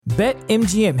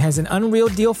BetMGM has an unreal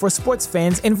deal for sports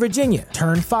fans in Virginia.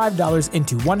 Turn $5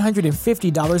 into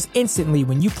 $150 instantly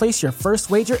when you place your first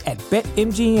wager at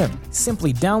BetMGM.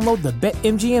 Simply download the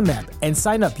BetMGM app and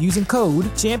sign up using code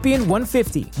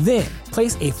Champion150. Then,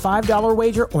 place a $5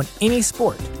 wager on any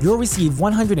sport. You'll receive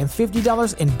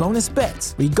 $150 in bonus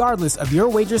bets, regardless of your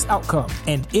wager's outcome.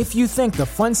 And if you think the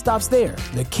fun stops there,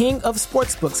 the King of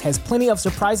Sportsbooks has plenty of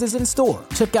surprises in store.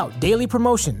 Check out daily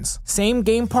promotions,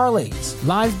 same-game parlays,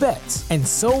 live bets, and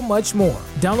so much more.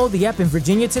 Download the app in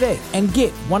Virginia today and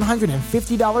get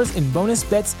 $150 in bonus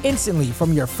bets instantly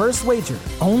from your first wager.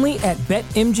 Only at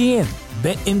BetMGM.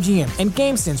 BetMGM and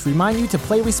GameSense remind you to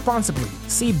play responsibly.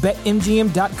 See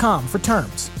BetMGM.com for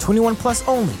terms. 21 plus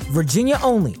only. Virginia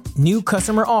only. New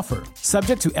customer offer.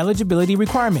 Subject to eligibility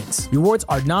requirements. Rewards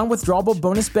are non-withdrawable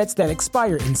bonus bets that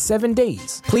expire in 7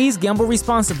 days. Please gamble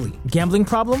responsibly. Gambling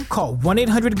problem? Call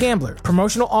 1-800-GAMBLER.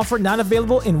 Promotional offer not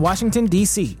available in Washington,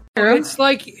 D.C. It's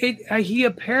like he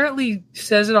apparently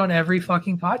says it on every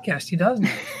fucking podcast. He doesn't.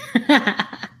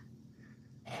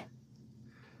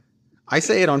 I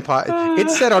say it on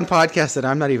it's said on podcasts that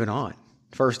I'm not even on.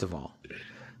 First of all,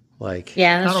 like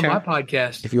not on my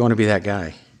podcast. If you want to be that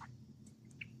guy,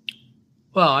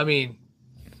 well, I mean,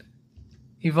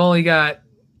 you've only got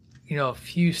a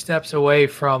few steps away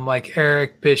from like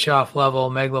Eric Bischoff level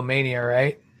megalomania,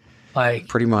 right? Like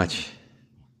pretty much.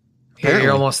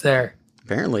 You're almost there.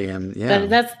 Apparently, yeah.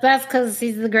 But that's because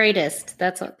he's the greatest.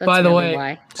 That's by the really way,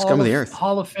 why. Scum of the earth.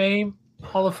 Hall of Fame,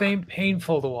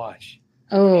 painful to watch.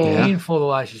 Oh, painful to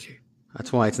watch.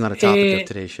 That's why it's not a topic of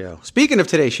today's show. Speaking of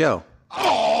today's show.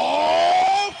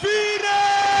 Oh, Phoenix!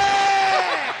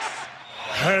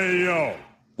 Hey, yo.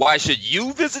 Why should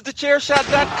you visit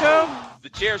thechairshot.com?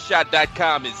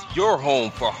 Thechairshot.com is your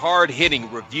home for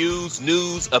hard-hitting reviews,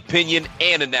 news, opinion,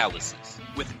 and analysis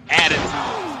with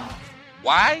attitude.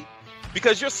 Why?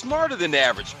 Because you're smarter than the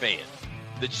average fan.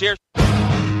 The Chair.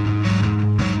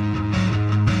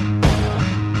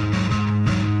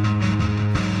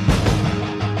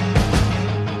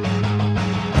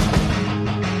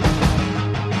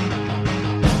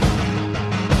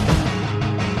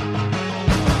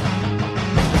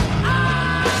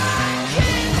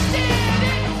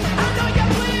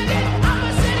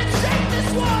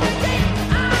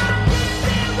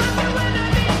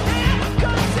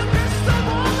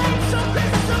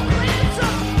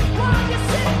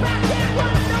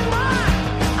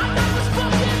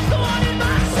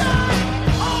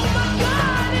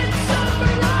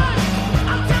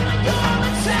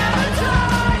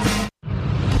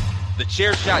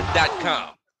 Chairshot.com.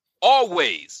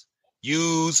 Always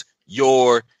use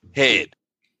your head.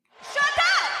 Shut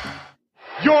up!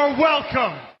 You're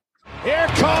welcome. Here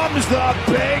comes the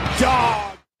big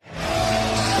dog.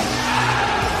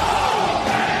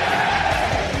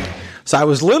 So I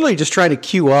was literally just trying to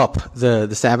queue up the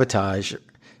sabotage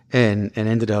and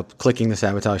ended up clicking the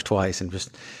sabotage twice and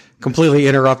just completely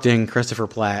interrupting Christopher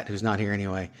Platt, who's not here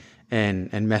anyway, and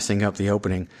messing up the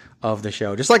opening of the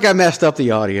show. Just like I messed up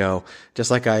the audio, just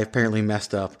like I apparently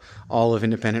messed up all of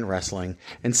independent wrestling,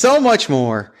 and so much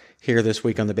more here this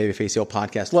week on the Babyface Hill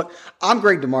podcast. Look, I'm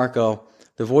Greg DeMarco.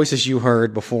 The voices you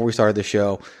heard before we started the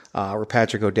show were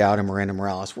Patrick O'Dowd and Miranda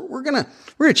Morales. We're gonna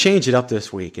change it up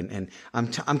this week, and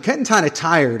I'm getting kind of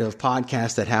tired of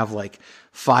podcasts that have like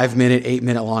 5-minute,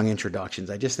 8-minute long introductions.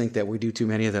 I just think that we do too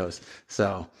many of those.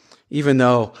 So even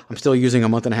though I'm still using a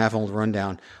month-and-a-half old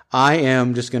rundown, I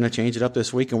am just going to change it up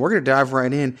this week, and we're going to dive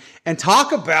right in and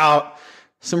talk about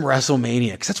some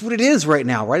WrestleMania, because that's what it is right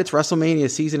now, right? It's WrestleMania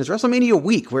season. It's WrestleMania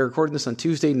week. We're recording this on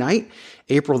Tuesday night,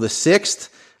 April the 6th,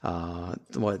 the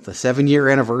 7-year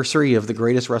anniversary of the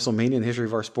greatest WrestleMania in the history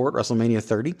of our sport, WrestleMania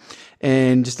 30,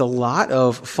 and just a lot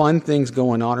of fun things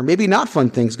going on, or maybe not fun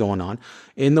things going on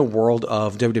in the world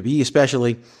of WWE,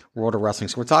 especially World of Wrestling.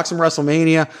 So we're talking some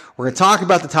WrestleMania. We're going to talk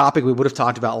about the topic we would have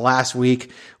talked about last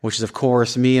week, which is, of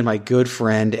course, me and my good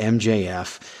friend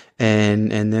MJF.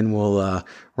 And then we'll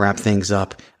wrap things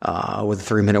up with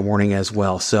a 3-minute warning as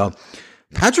well. So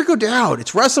Patrick O'Dowd,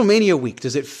 it's WrestleMania week.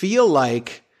 Does it feel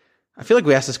like, I feel like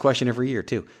we ask this question every year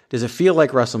too. Does it feel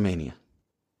like WrestleMania?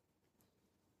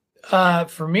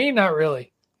 For me, not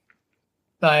really.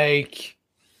 Like,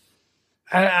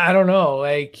 I don't know.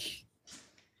 Like,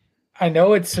 I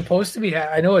know it's supposed to be.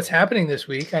 I know it's happening this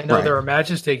week. I know there are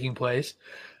matches taking place.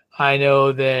 I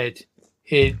know that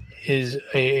it is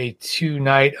a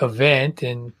 2-night event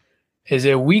and is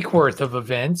a week worth of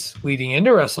events leading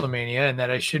into WrestleMania, and that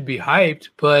I should be hyped.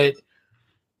 But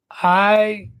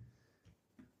I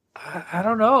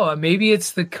don't know. Maybe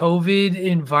it's the COVID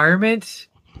environment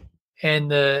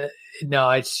and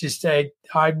it's just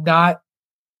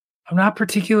I'm I'm not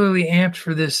particularly amped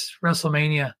for this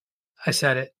WrestleMania. I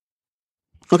said it.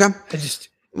 Okay. I just.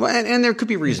 Well, and there could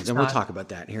be reasons, and we'll talk about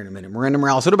that here in a minute. Miranda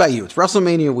Morales, what about you? It's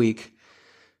WrestleMania week.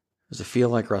 Does it feel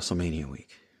like WrestleMania week?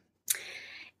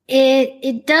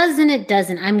 It does and it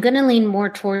doesn't. I'm going to lean more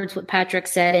towards what Patrick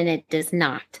said, and it does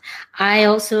not. I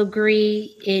also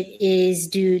agree it is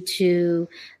due to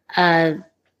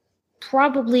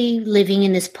probably living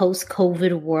in this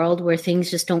post-COVID world where things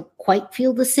just don't quite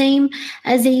feel the same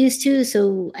as they used to.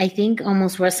 So I think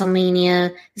almost this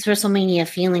WrestleMania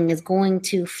feeling is going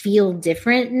to feel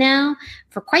different now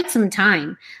for quite some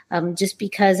time, just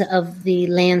because of the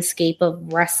landscape of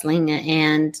wrestling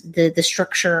and the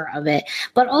structure of it.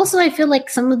 But also I feel like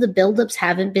some of the buildups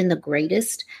haven't been the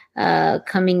greatest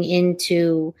coming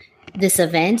into this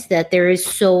event, that there is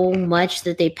so much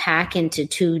that they pack into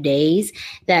 2 days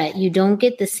that you don't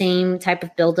get the same type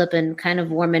of buildup and kind of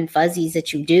warm and fuzzies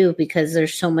that you do, because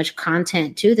there's so much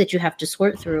content too that you have to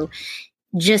sort through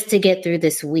just to get through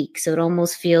this week. So it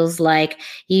almost feels like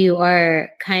you are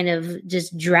kind of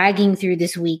just dragging through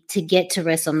this week to get to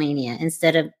WrestleMania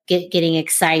instead of getting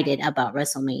excited about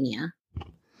WrestleMania.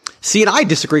 See, and I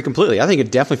disagree completely. I think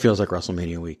it definitely feels like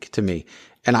WrestleMania week to me.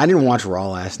 And I didn't watch Raw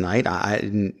last night. I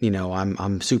didn't,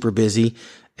 I'm super busy,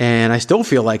 and I still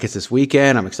feel like it's this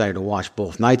weekend. I'm excited to watch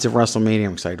both nights of WrestleMania.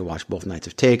 I'm excited to watch both nights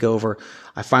of TakeOver.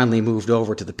 I finally moved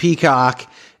over to the Peacock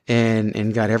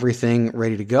and got everything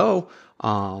ready to go.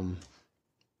 And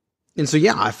so,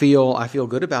 yeah, I feel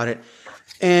good about it.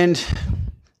 And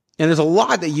there's a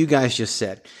lot that you guys just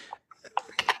said.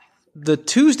 The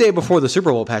Tuesday before the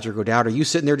Super Bowl, Patrick O'Dowd, are you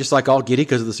sitting there just like all giddy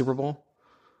because of the Super Bowl?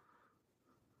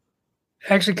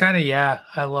 Actually, kind of, yeah.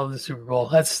 I love the Super Bowl.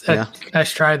 Nice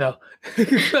try, though.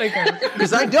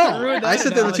 Because I don't. I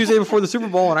sit there the Tuesday before the Super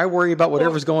Bowl, and I worry about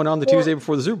whatever's going on the Tuesday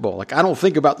before the Super Bowl. Like, I don't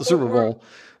think about the Super Bowl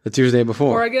the Tuesday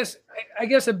before. Or I guess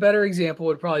a better example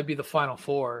would probably be the Final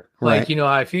Four. Right. Like,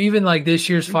 I feel even like this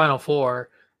year's Final Four,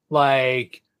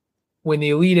 like when the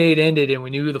Elite Eight ended and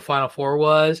we knew who the Final Four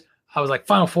was, I was like,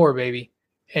 Final Four, baby,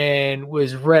 and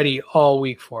was ready all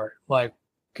week for it. Like,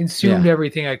 consumed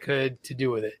everything I could to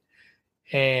do with it.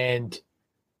 And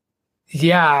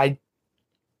yeah,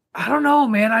 I don't know,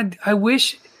 man. I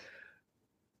wish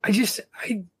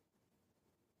the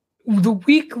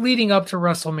week leading up to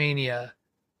WrestleMania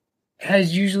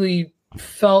has usually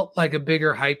felt like a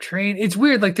bigger hype train. It's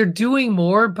weird. Like, they're doing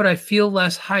more, but I feel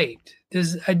less hyped.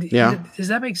 Does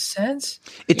that make sense?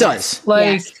 It does.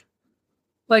 And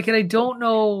I don't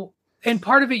know. And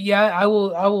part of it, I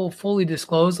will fully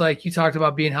disclose, like you talked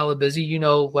about being hella busy,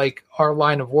 like our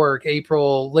line of work,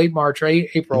 late March, right?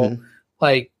 April,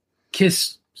 like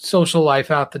kiss social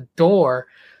life out the door,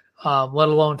 let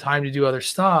alone time to do other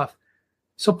stuff.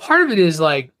 So part of it is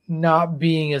like not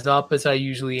being as up as I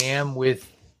usually am with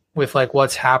like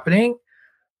what's happening.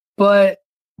 But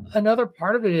another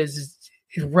part of it is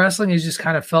wrestling has just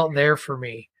kind of felt there for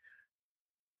me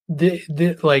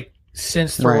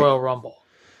since the Royal Rumble.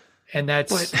 And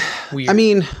that's weird. I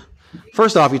mean,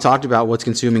 first off, you talked about what's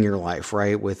consuming your life,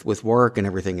 right? With work and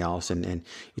everything else. And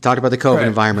you talked about the COVID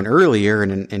environment earlier,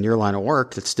 and in your line of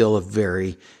work, that's still a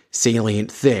very salient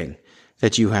thing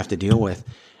that you have to deal with.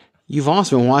 You've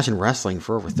also been watching wrestling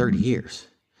for over 30 years.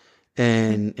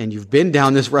 And you've been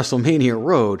down this WrestleMania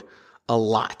road a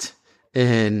lot,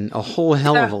 and a whole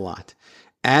hell of a lot,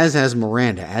 as has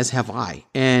Miranda, as have I.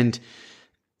 And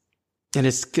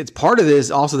it's part of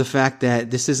this also the fact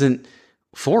that this isn't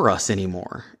for us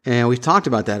anymore. And we've talked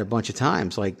about that a bunch of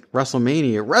times. Like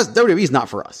WrestleMania, WWE is not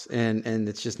for us. And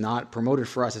it's just not promoted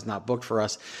for us. It's not booked for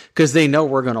us because they know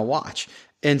we're going to watch.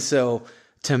 And so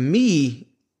to me,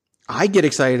 I get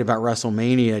excited about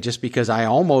WrestleMania just because I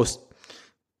almost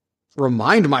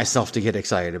remind myself to get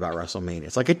excited about WrestleMania.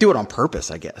 It's like I do it on purpose,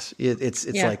 I guess. It's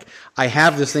like I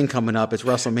have this thing coming up. It's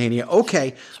WrestleMania.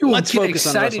 Okay, let's focus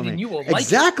on WrestleMania. And you will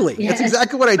exactly. That's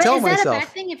exactly what I tell myself. Is that a bad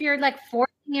thing if you're like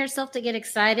forcing yourself to get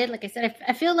excited? Like I said,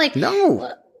 I feel like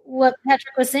no. What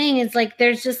Patrick was saying is like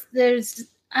there's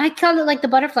I call it like the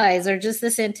butterflies or just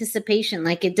this anticipation.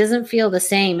 Like it doesn't feel the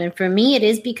same. And for me, it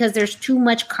is because there's too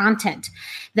much content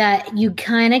that you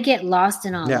kind of get lost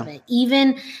in all of it.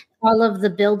 Even all of the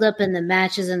buildup and the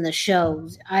matches and the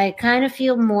shows, I kind of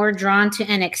feel more drawn to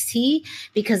NXT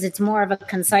because it's more of a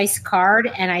concise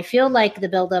card. And I feel like the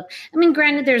buildup, I mean,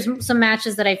 granted, there's some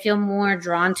matches that I feel more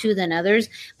drawn to than others,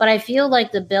 but I feel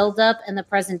like the buildup and the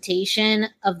presentation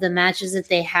of the matches that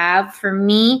they have for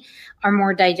me are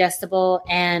more digestible,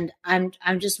 and I'm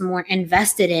just more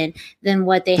invested in than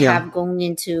what they have going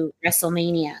into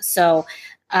WrestleMania. So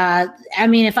I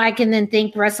mean, if I can then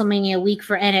think WrestleMania week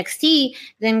for NXT,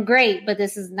 then great. But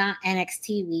this is not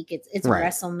NXT week. It's Right.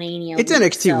 WrestleMania. It's week,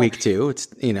 NXT week too. It's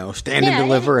stand and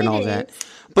deliver and all it that. is.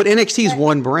 But NXT is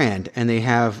one brand, and they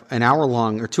have an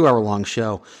hour-long or 2-hour-long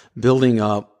show building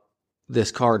up this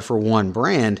card for one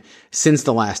brand since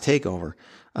the last takeover,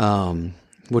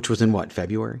 which was in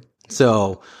February.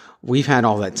 So we've had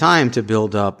all that time to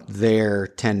build up their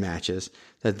 10 matches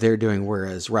that they're doing,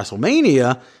 whereas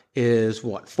WrestleMania is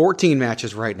 14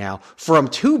 matches right now from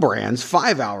two brands,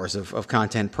 5 hours of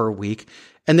content per week.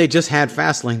 And they just had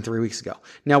Fastlane 3 weeks ago.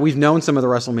 Now we've known some of the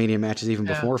WrestleMania matches even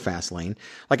before Fastlane.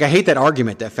 Like I hate that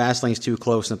argument that Fastlane's too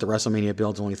close and that the WrestleMania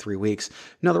build's only 3 weeks.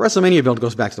 No, the WrestleMania build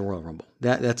goes back to the Royal Rumble.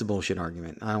 That's a bullshit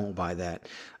argument. I don't buy that.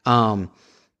 You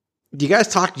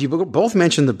both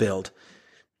mentioned the build.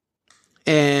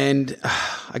 And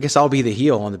I guess I'll be the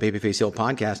heel on the Babyface Heel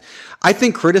podcast. I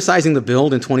think criticizing the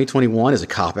build in 2021 is a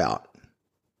cop-out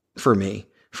for me,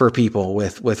 for people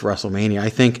with WrestleMania. I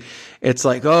think it's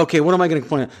like, okay, what am I going to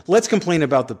complain about? Let's complain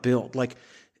about the build. Like,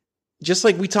 just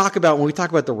like when we talk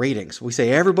about the ratings, we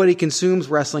say everybody consumes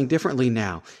wrestling differently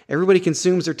now. Everybody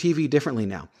consumes their TV differently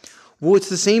now. Well, it's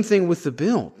the same thing with the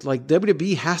build. Like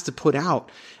WWE has to put out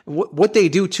what they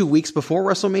do 2 weeks before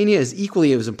WrestleMania is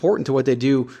equally as important to what they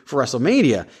do for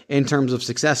WrestleMania in terms of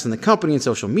success in the company and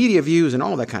social media views and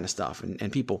all that kind of stuff.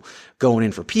 And people going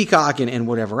in for Peacock and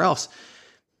whatever else.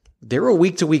 They're a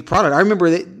week to week product. I remember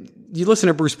that you listen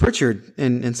to Bruce Pritchard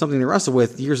and something to wrestle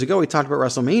with years ago. He talked about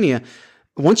WrestleMania.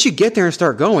 Once you get there and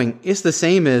start going, it's the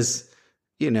same as,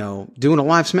 doing a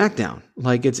live SmackDown.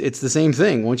 Like it's the same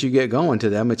thing. Once you get going to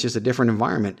them, it's just a different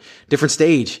environment, different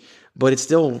stage, but it's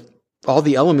still all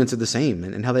the elements are the same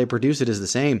and how they produce it is the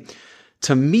same.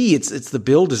 To me, it's the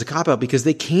build is a cop out because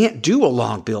they can't do a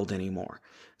long build anymore.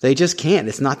 They just can't.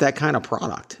 It's not that kind of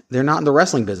product. They're not in the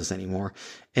wrestling business anymore.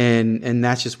 And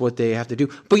that's just what they have to do.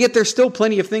 But yet there's still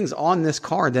plenty of things on this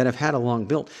card that have had a long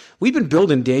build. We've been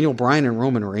building Daniel Bryan and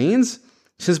Roman Reigns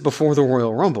since before the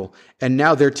Royal Rumble. And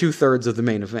now they're 2/3 of the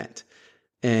main event.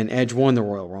 And Edge won the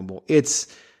Royal Rumble.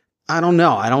 I don't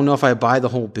know. I don't know if I buy the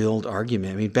whole build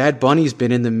argument. I mean, Bad Bunny's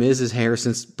been in the Miz's hair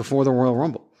since before the Royal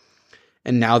Rumble.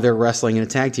 And now they're wrestling in a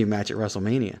tag team match at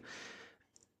WrestleMania.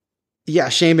 Yeah,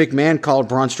 Shane McMahon called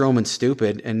Braun Strowman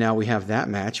stupid, and now we have that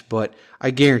match. But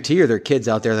I guarantee you there are kids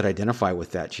out there that identify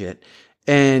with that shit.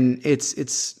 And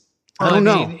I don't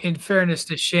know. In fairness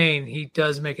to Shane, he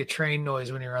does make a train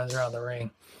noise when he runs around the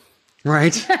ring.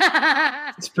 Right?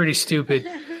 It's pretty stupid,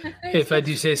 if I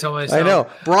do say so myself. I know.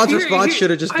 Braun's response should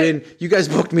have just been, you guys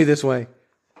booked me this way.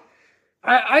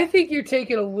 I think you're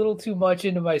taking a little too much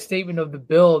into my statement of the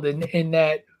build, in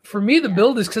that for me the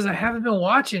build is because I haven't been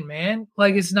watching, man.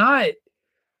 Like it's not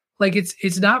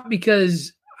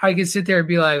because I can sit there and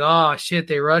be like, oh shit,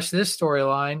 they rushed this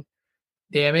storyline.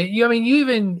 Damn it.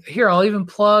 I'll even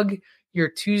plug your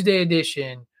Tuesday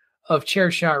edition of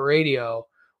Chair Shot Radio,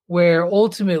 where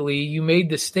ultimately you made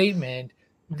the statement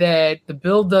that the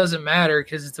build doesn't matter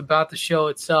because it's about the show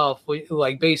itself.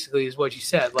 Like basically is what you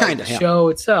said. Like the show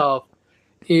itself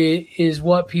is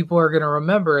what people are going to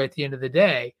remember at the end of the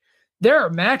day. There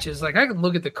are matches, like I can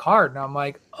look at the card and I'm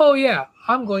like, oh yeah,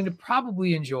 I'm going to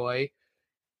probably enjoy,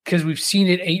 because we've seen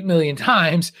it 8 million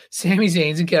times, Sami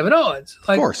Zayn and Kevin Owens.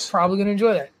 Like, of course. Probably going to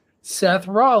enjoy that. Seth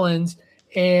Rollins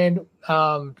and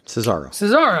Cesaro.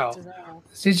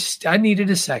 It's just, I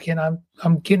needed a second.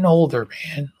 I'm getting older,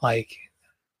 man. Like,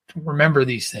 remember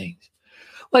these things.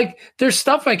 Like, there's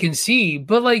stuff I can see,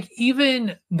 but like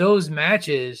even those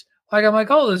matches, like I'm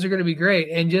like, oh, those are going to be great.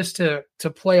 And just to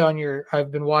play on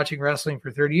I've been watching wrestling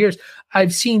for 30 years.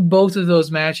 I've seen both of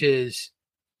those matches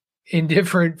in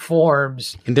different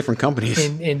forms, in different companies,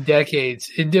 in decades,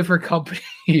 in different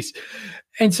companies.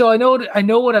 And so I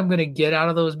know what I'm going to get out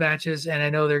of those matches. And I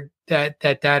know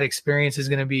that experience is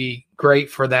going to be great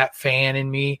for that fan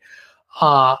in me.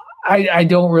 I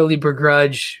don't really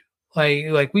begrudge,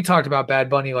 like we talked about Bad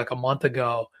Bunny like a month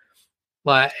ago,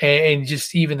 and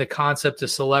just even the concept of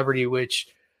celebrity, which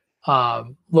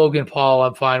Logan Paul,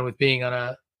 I'm fine with being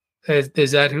on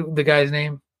is that the guy's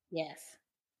name?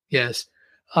 Yes.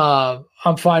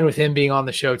 I'm fine with him being on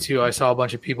the show too. I saw a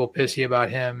bunch of people pissy about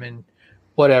him and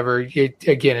whatever.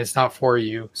 Again, it's not for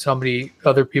you.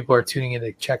 Other people are tuning in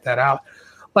to check that out.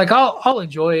 Like I'll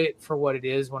enjoy it for what it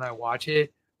is when I watch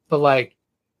it. But like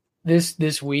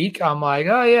this week, I'm like,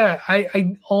 oh yeah,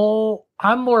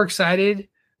 I'm more excited,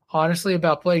 honestly,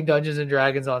 about playing Dungeons and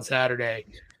Dragons on Saturday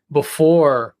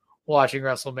before watching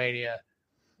WrestleMania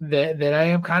than I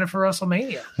am kind of for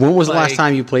WrestleMania. When was the last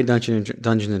time you played Dungeons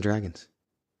and Dragons?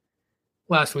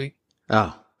 Last week.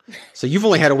 Oh, So you've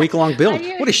only had a week-long build.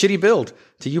 What a shitty build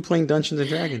to you playing Dungeons and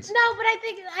Dragons. No, but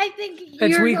I think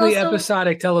it's weekly also...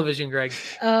 episodic television, Greg.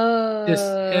 Just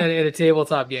at a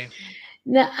tabletop game.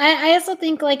 No, I also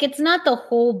think like it's not the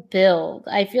whole build.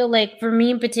 I feel like for me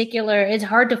in particular, it's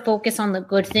hard to focus on the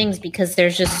good things because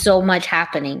there's just so much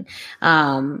happening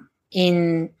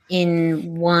in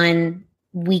one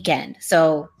weekend.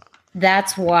 So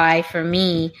that's why for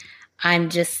me, I'm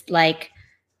just like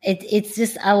it's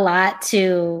just a lot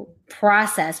to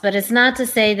process. But it's not to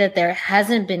say that there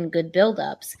hasn't been good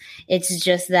buildups. It's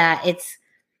just that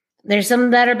there's some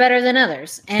that are better than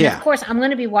others. And of course, I'm going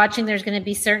to be watching. There's going to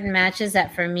be certain matches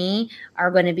that for me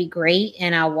are going to be great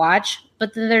and I'll watch.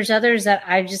 But then there's others that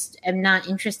I just am not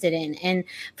interested in. And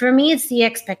for me, it's the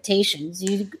expectations.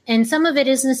 And some of it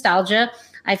is nostalgia.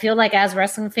 I feel like as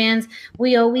wrestling fans,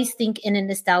 we always think in a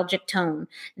nostalgic tone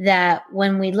that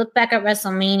when we look back at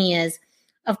WrestleManias,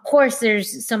 of course,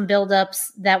 there's some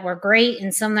buildups that were great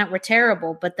and some that were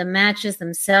terrible. But the matches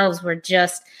themselves were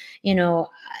just,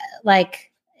 like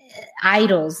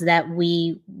idols that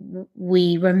we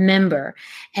remember.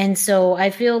 And so I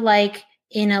feel like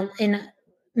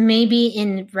maybe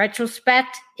in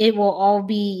retrospect it will all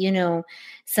be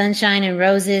sunshine and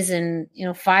roses and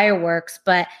fireworks,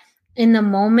 but in the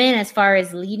moment as far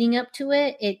as leading up to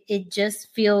it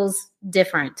just feels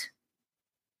different.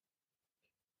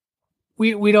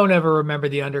 We don't ever remember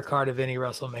the undercard of any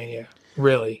WrestleMania,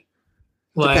 really.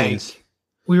 Depends.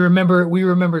 We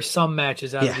remember some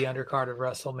matches out of the undercard of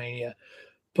WrestleMania,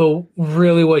 but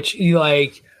really what you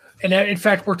like, and in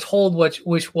fact, we're told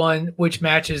which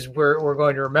matches we're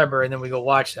going to remember, and then we go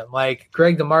watch them. Like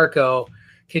Greg DeMarco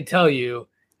can tell you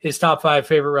his top 5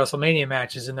 favorite WrestleMania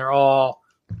matches, and they're all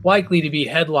likely to be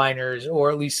headliners or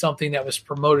at least something that was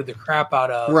promoted the crap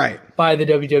out of by the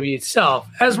WWE itself,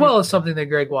 as well as something that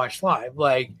Greg watched live.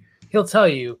 Like he'll tell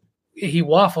you, he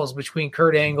waffles between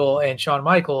Kurt Angle and Shawn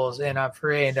Michaels, and I'm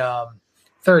afraid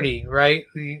 30, right?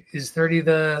 Is 30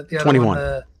 the other 21. One?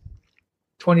 The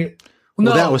 20. Well,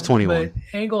 no, that was 21. But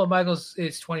Angle and Michaels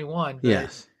is 21.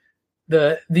 Yes.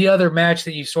 The other match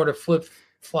that you sort of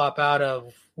flip-flop out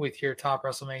of with your top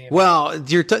WrestleMania. Well, I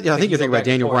think you're thinking about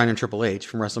Daniel Bryan and Triple H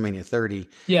from WrestleMania 30.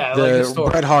 Yeah, the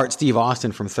Bret Hart, Steve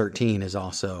Austin from 13 is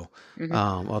also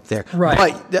up there.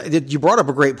 Right. But you brought up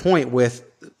a great point with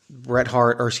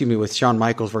with Shawn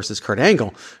Michaels versus Kurt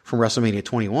Angle from WrestleMania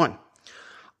 21.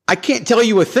 I can't tell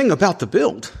you a thing about the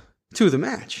build to the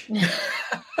match.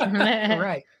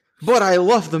 Right. But I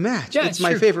love the match. Yeah, it's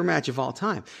my favorite match of all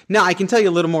time. Now, I can tell you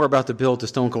a little more about the build to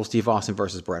Stone Cold Steve Austin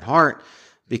versus Bret Hart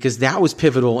because that was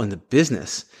pivotal in the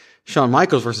business. Shawn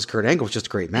Michaels versus Kurt Angle was just a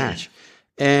great match.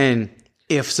 And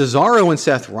if Cesaro and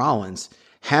Seth Rollins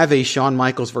have a Shawn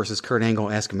Michaels versus Kurt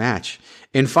Angle-esque match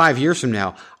in 5 years from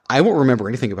now, I won't remember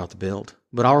anything about the build,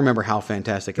 but I'll remember how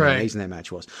fantastic and amazing that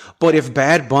match was. But if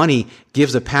Bad Bunny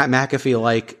gives a Pat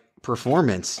McAfee-like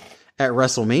performance at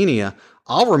WrestleMania,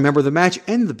 I'll remember the match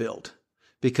and the build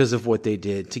because of what they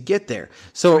did to get there.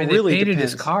 So it really painted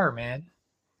depends. his car, man.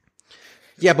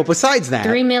 Yeah, but besides that,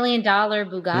 $3 million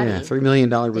Bugatti. Yeah, $3 million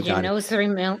Bugatti. Did you know it's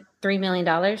 $3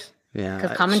 million? Yeah,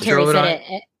 because commentary said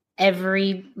it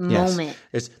every moment.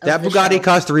 That Bugatti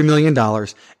cost $3 million,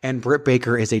 and Britt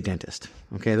Baker is a dentist.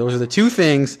 Okay, those are the two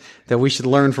things that we should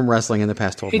learn from wrestling in the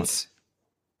past 12 months.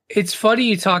 It's funny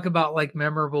you talk about like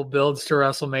memorable builds to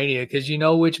WrestleMania because you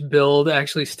know which build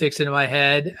actually sticks into my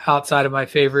head outside of my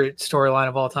favorite storyline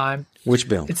of all time. Which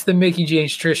build? It's the Mickey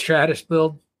James Trish Stratus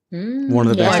build. One of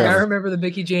the best. I remember the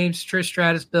Mickey James Trish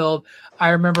Stratus build. I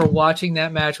remember watching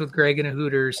that match with Greg and the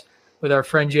Hooters with our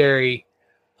friend Jerry,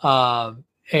 and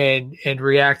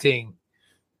reacting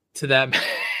to that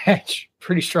match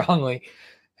pretty strongly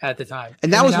at the time.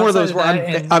 And that was one of those where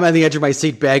I'm on the edge of my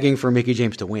seat begging for Mickey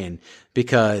James to win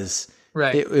because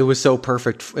it was so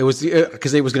perfect. It was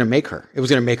because it was going to make her. It was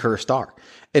going to make her a star.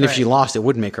 And if she lost, it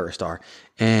wouldn't make her a star.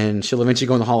 And she'll eventually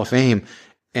go in the Hall of Fame.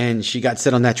 And she got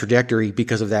set on that trajectory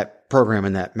because of that program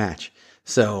and that match.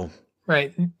 So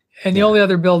right. And the only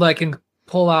other build I can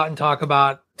pull out and talk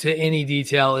about to any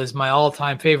detail is my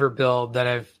all-time favorite build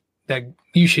that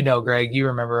you should know, Greg. You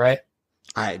remember, right?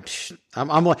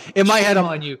 I'm like in my head. I'm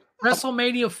on you.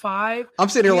 WrestleMania 5. I'm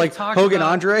sitting here like Hogan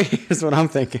Andre is what I'm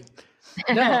thinking.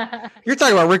 No, you're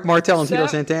talking about Rick Martel and Tito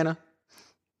Santana.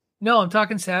 No, I'm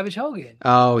talking Savage Hogan.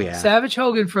 Oh, yeah. Savage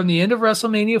Hogan from the end of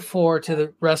WrestleMania 4 to the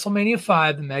WrestleMania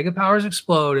 5, the Mega Powers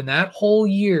explode, and that whole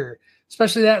year,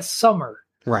 especially that summer,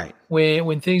 right,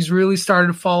 when things really started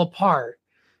to fall apart,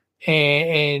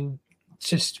 and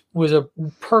just was a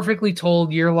perfectly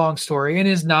told year-long story, and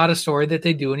is not a story that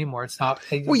they do anymore. It's not.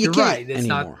 Well, you can't It's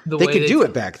anymore. Not the they way could do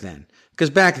it back then, because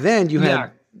back then you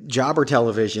had jobber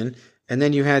television. And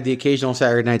then you had the occasional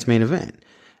Saturday night's main event.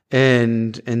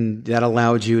 And that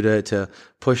allowed you to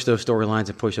push those storylines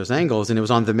and push those angles. And it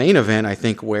was on the main event, I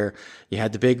think, where you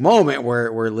had the big moment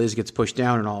where Liz gets pushed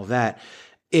down and all of that.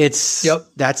 That's,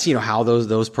 how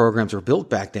those programs were built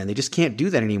back then. They just can't do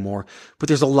that anymore. But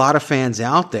there's a lot of fans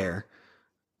out there,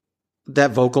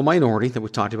 that vocal minority that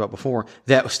we've talked about before,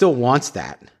 that still wants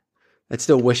that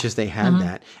still wishes they had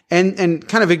that, and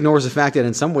kind of ignores the fact that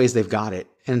in some ways they've got it,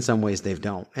 and in some ways they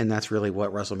don't. And that's really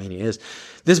what WrestleMania is.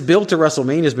 This build to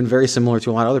WrestleMania has been very similar to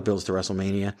a lot of other builds to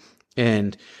WrestleMania,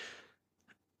 and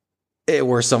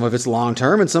where some of it's long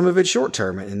term and some of it's short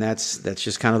term, and that's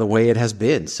just kind of the way it has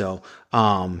been. So,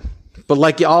 but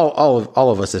like all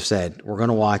of us have said, we're going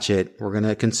to watch it, we're going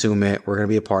to consume it, we're going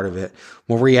to be a part of it,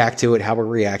 we'll react to it, how we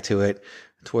react to it.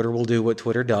 Twitter will do what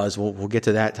Twitter does. We'll get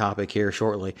to that topic here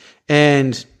shortly.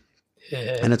 And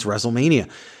it's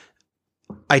WrestleMania.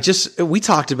 We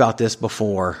talked about this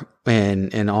before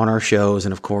and on our shows.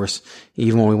 And of course,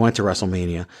 even when we went to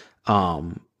WrestleMania,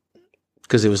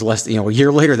 cause it was less, a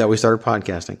year later that we started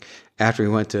podcasting after we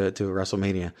went to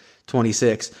WrestleMania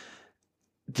 26.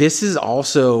 This is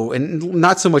also, and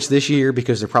not so much this year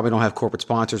because they probably don't have corporate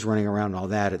sponsors running around and all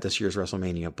that at this year's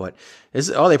WrestleMania, but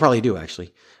they probably do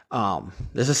actually.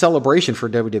 There's a celebration for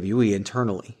WWE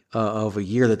internally of a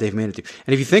year that they've made it to.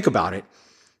 And if you think about it,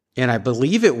 and I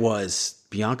believe it was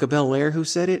Bianca Belair who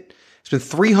said it, it's been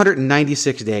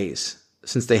 396 days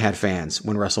since they had fans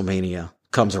when WrestleMania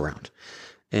comes around.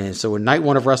 And so when night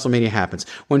one of WrestleMania happens,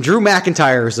 when Drew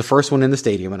McIntyre is the first one in the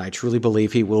stadium, and I truly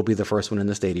believe he will be the first one in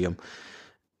the stadium,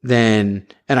 then,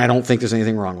 and I don't think there's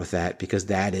anything wrong with that, because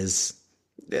that's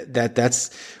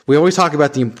we always talk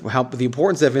about the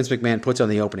importance that Vince McMahon puts on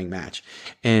the opening match.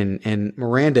 And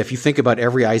Miranda, if you think about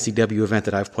every ICW event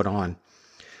that I've put on,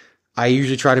 I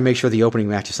usually try to make sure the opening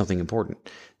match is something important.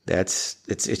 It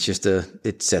sets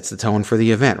the tone for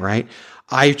the event, right?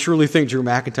 I truly think Drew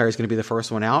McIntyre is going to be the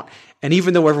first one out. And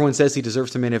even though everyone says he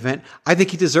deserves to main event, I think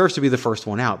he deserves to be the first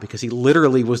one out, because he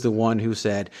literally was the one who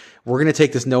said, we're going to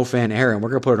take this no fan era and we're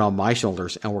going to put it on my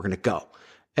shoulders and we're going to go.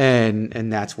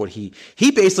 And that's what he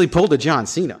basically pulled a John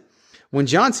Cena. When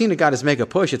John Cena got his mega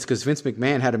push, it's because Vince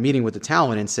McMahon had a meeting with the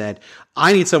talent and said,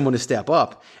 I need someone to step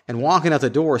up. And walking out the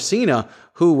door, Cena,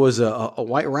 who was a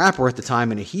white rapper at the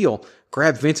time and a heel,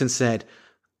 grabbed Vince and said,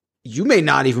 you may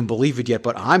not even believe it yet,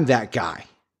 but I'm that guy.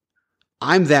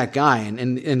 I'm that guy.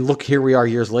 And look, here we are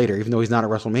years later, even though he's not at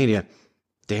WrestleMania.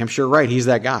 Damn sure right, he's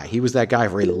that guy. He was that guy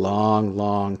for a long,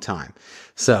 long time.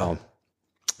 So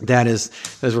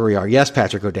that's where we are. Yes,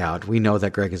 Patrick O'Dowd. We know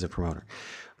that Greg is a promoter.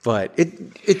 But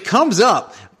it comes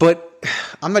up, but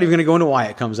I'm not even going to go into why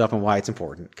it comes up and why it's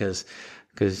important, because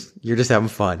you're just having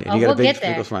fun. And you got a big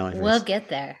smiling face. We'll get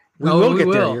there. We will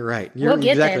get there. You're right. We'll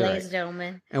get exactly there, ladies and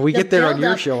gentlemen. And we get there on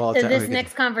your show all the time. This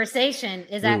next conversation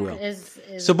is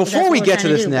so before we get to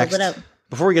this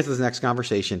next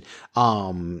conversation,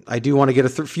 I do want to get a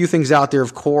few things out there.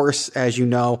 Of course, as you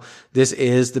know, this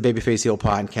is the Babyface Heel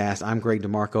podcast. I'm Greg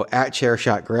DeMarco at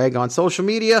Chairshot Greg on social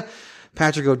media.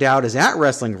 Patrick O'Dowd is at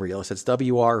Wrestling Realist. It's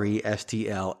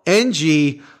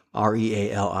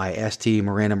WrestleRealist.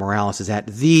 Miranda Morales is at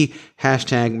the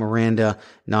hashtag Miranda,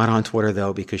 not on Twitter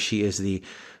though, because she is the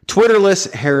Twitterless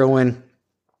heroine.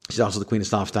 She's also the Queen of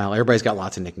Soft Style. Everybody's got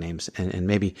lots of nicknames, and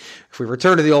maybe if we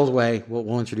return to the old way,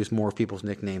 we'll introduce more of people's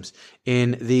nicknames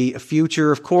in the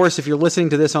future. Of course, if you're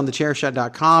listening to this on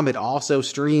thechairshot.com, it also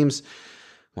streams,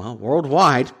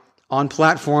 worldwide on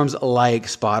platforms like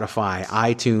Spotify,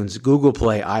 iTunes, Google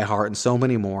Play, iHeart, and so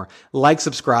many more. Like,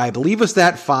 subscribe, leave us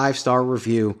that 5-star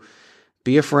review.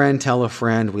 Be a friend, tell a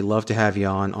friend. We love to have you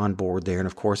on board there. And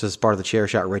of course, as part of the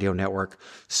Chairshot Radio Network,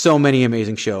 so many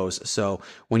amazing shows. So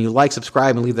when you like,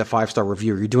 subscribe, and leave that 5-star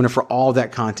review, you're doing it for all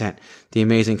that content, the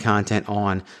amazing content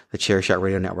on the Chairshot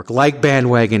Radio Network, like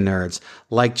Bandwagon Nerds,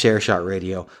 like Chairshot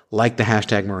Radio, like the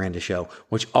hashtag Miranda Show,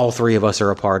 which all three of us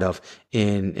are a part of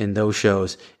in those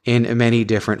shows in many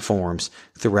different forms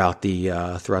throughout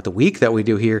the week that we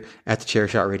do here at the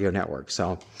Chairshot Radio Network.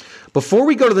 So before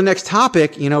we go to the next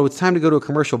topic, it's time to go to a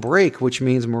commercial break, which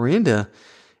means, Miranda,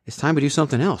 it's time to do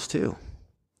something else too.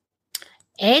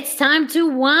 It's time to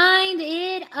wind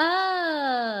it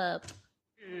up.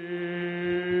 It's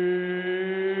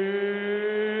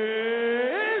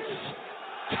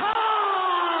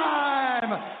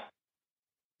time!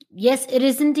 Yes, it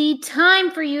is indeed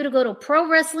time for you to go to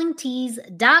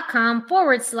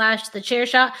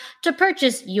ProWrestlingTees.com/thechairshot to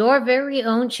purchase your very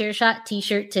own Chairshot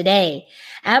t-shirt today.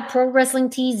 At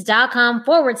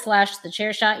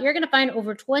ProWrestlingTees.com/thechairshot, you're going to find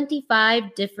over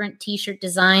 25 different t-shirt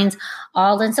designs,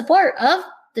 all in support of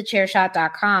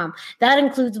thechairshot.com. That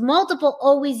includes multiple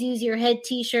Always Use Your Head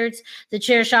t-shirts, the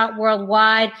Chairshot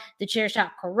Worldwide, the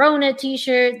Chairshot Corona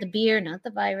t-shirt, the beer, not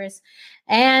the virus,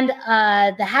 and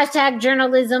the hashtag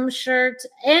journalism shirt,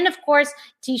 and of course,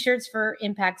 t-shirts for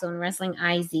Impact Zone Wrestling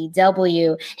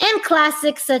IZW, and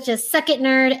classics such as Suck It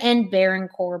Nerd and Baron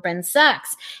Corbin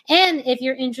Sucks. And if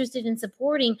you're interested in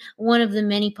supporting one of the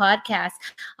many podcasts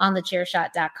on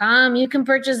thechairshot.com, you can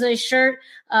purchase a shirt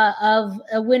of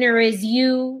A Winner Is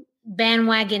You,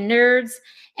 Bandwagon Nerds,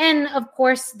 and of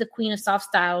course, the Queen of Soft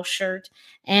Style shirt.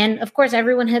 And of course,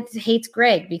 everyone hates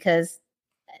Greg because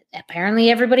apparently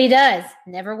everybody does.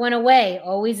 Never went away,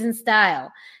 always in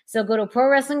style. So go to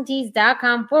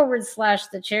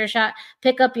prowrestlingtees.com/thechairshot.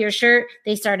 Pick up your shirt.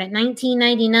 They start at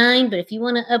 $19.99, but if you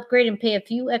want to upgrade and pay a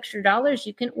few extra dollars,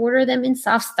 you can order them in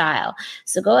soft style.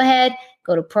 So go ahead,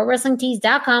 go to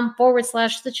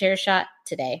prowrestlingtees.com/thechairshot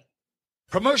today.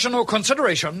 Promotional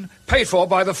consideration paid for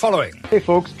by the following. Hey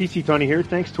folks, PC Tony here.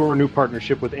 Thanks to our new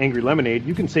partnership with Angry Lemonade,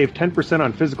 you can save 10%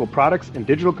 on physical products and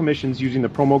digital commissions using the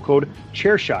promo code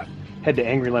ChairShot. Head to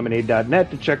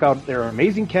angrylemonade.net to check out their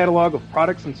amazing catalog of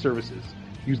products and services.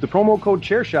 Use the promo code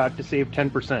ChairShot to save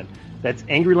 10%. That's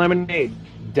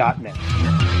angrylemonade.net.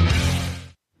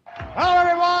 Hello,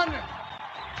 everyone.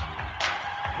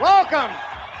 Welcome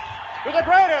to the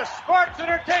greatest sports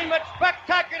entertainment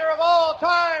spectacular of all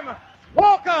time.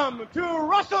 Welcome to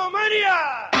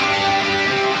WrestleMania!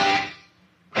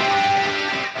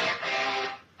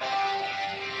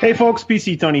 Hey folks,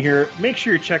 PC Tony here. Make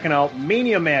sure you're checking out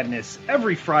Mania Madness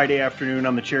every Friday afternoon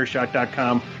on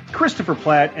thechairshot.com. Christopher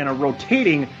Platt and a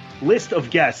rotating list of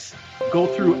guests go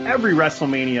through every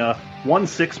WrestleMania, one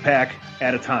six-pack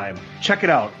at a time. Check it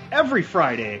out every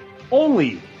Friday,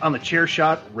 only on the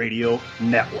Chairshot Radio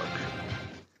Network.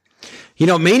 You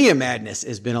know, Mania Madness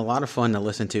has been a lot of fun to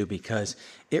listen to because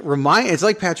it's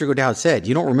like Patrick O'Dowd said,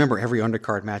 you don't remember every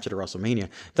undercard match at a WrestleMania.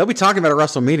 They'll be talking about a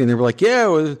WrestleMania and they'll be like, yeah,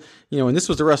 well, and this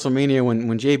was the WrestleMania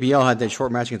when JBL had that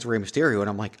short match against Rey Mysterio.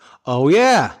 And I'm like, oh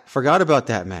yeah, forgot about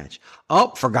that match.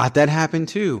 Oh, forgot that happened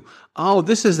too. Oh,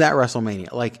 this is that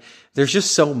WrestleMania. Like, there's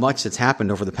just so much that's happened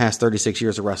over the past 36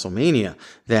 years of WrestleMania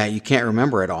that you can't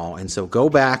remember it all. And so go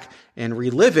back and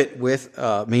relive it with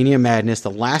Mania Madness.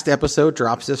 The last episode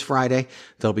drops this Friday.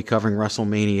 They'll be covering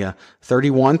WrestleMania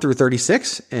 31 through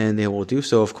 36, and they will do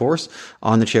so, of course,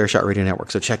 on the Chairshot Radio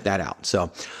Network. So check that out. So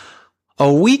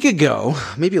a week ago,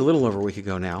 maybe a little over a week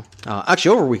ago now,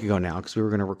 actually over a week ago now, because we were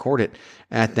going to record it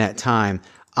at that time,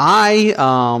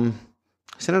 I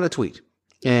sent out a tweet.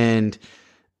 And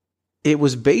it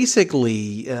was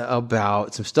basically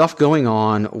about some stuff going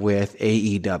on with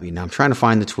AEW. Now, I'm trying to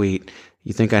find the tweet.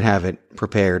 You think I'd have it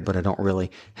prepared, but I don't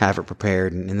really have it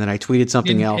prepared. And then I tweeted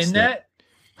something else. Pin that?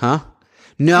 Huh?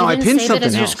 No, I pinned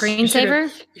something else. Your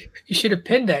screensaver? You should have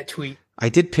pinned that tweet. I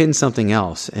did pin something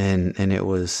else, and it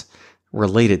was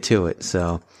related to it.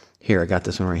 So here, I got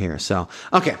this one right here. So,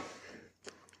 okay.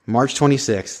 March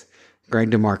 26th, Greg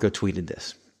DeMarco tweeted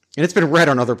this. And it's been read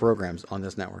on other programs on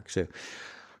this network, too.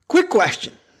 Quick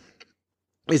question.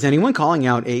 Is anyone calling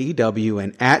out AEW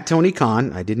and at Tony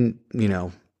Khan? I didn't,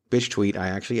 bitch tweet. I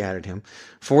actually added him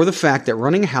for the fact that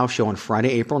running a house show on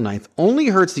Friday, April 9th only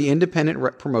hurts the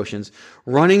independent promotions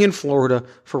running in Florida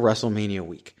for WrestleMania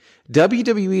week.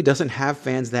 WWE doesn't have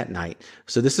fans that night,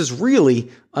 so this is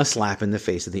really a slap in the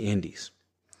face of the indies.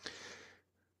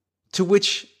 To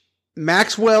which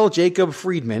Maxwell Jacob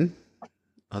Friedman,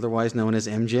 otherwise known as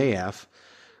MJF,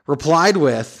 replied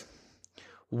with,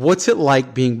 "What's it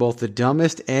like being both the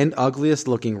dumbest and ugliest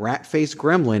looking rat-faced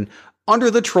gremlin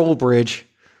under the troll bridge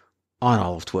on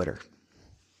all of Twitter?"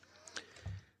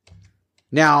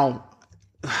 Now,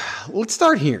 let's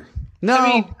start here. No,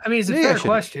 I mean, it's a fair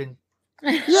question.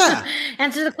 Yeah.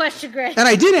 Answer the question, Greg. And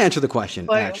I did answer the question,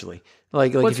 actually.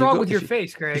 Like, what's wrong with your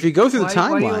face, Greg? If you go through the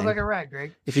timeline, why do you look like a rat,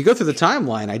 Greg? If you go through the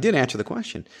timeline, I did answer the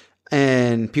question.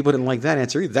 And people didn't like that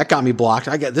answer either. That got me blocked.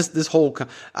 I got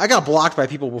I got blocked by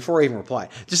people before I even replied.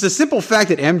 Just the simple fact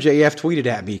that MJF tweeted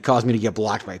at me caused me to get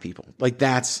blocked by people. Like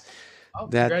that's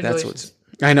what's,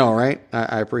 I know, right?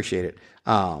 I appreciate it.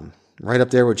 Right up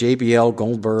there with JBL,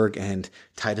 Goldberg, and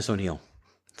Titus O'Neil.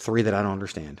 3 that I don't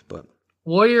understand, but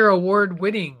Warrior Award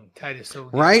winning Titus O'Neil,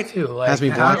 right? Too. Like, has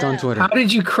me blocked on Twitter. How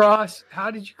did you cross?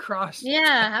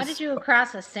 Yeah, how did you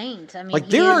cross a saint? I mean, like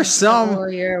there are some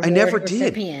I never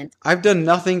did. I've done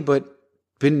nothing but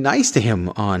been nice to him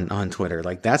on Twitter.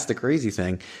 Like, that's the crazy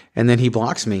thing. And then he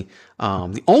blocks me.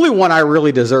 The only one I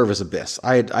really deserve is Abyss.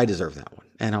 I deserve that one,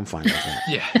 and I'm fine with that.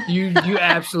 Yeah, you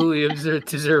absolutely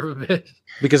deserve Abyss.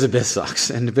 Because Abyss sucks,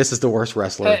 and Abyss is the worst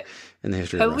wrestler in the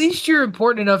history of wrestling. At least you're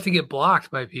important enough to get blocked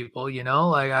by people, you know?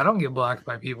 Like, I don't get blocked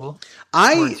by people.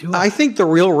 I think the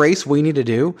real race we need to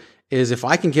do is if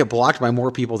I can get blocked by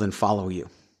more people than follow you.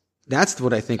 That's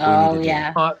what I think we need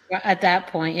to do. At that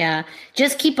point, yeah.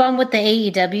 Just keep on with the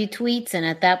AEW tweets, and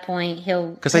at that point,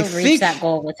 he'll reach that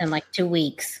goal within like 2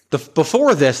 weeks.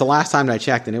 Before this, the last time I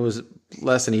checked, and it was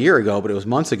less than a year ago, but it was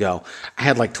months ago, I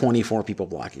had like 24 people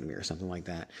blocking me or something like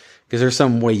that. Because there's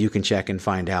some way you can check and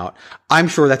find out. I'm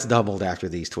sure that's doubled after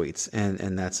these tweets,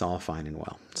 and that's all fine and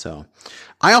well. So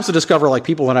I also discover like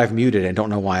people that I've muted and don't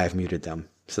know why I've muted them.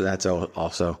 So that's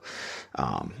also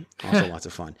lots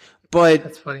of fun. But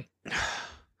that's funny.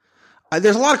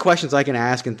 There's a lot of questions I can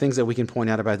ask and things that we can point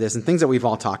out about this and things that we've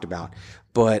all talked about.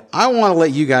 But I want to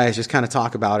let you guys just kind of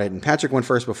talk about it. And Patrick went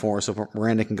first before, so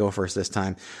Miranda can go first this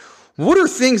time. What are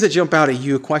things that jump out at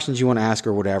you, questions you want to ask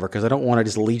or whatever? Because I don't want to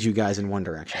just lead you guys in one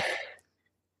direction.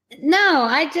 No,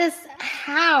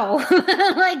 how?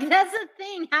 Like, that's the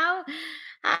thing. How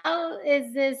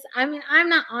is this? I mean, I'm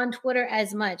not on Twitter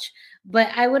as much, but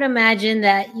I would imagine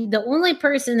that the only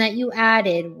person that you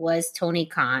added was Tony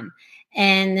Khan.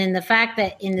 And then the fact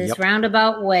that in this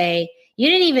roundabout way, you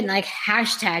didn't even like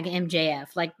hashtag MJF.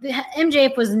 Like,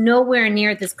 MJF was nowhere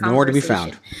near this conversation. Nowhere to be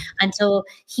found. Until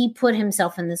he put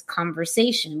himself in this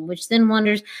conversation, which then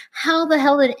wonders, how the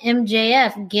hell did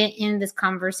MJF get in this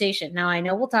conversation? Now, I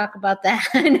know we'll talk about that.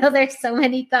 I know there's so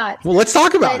many thoughts. Well, let's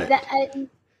talk about it.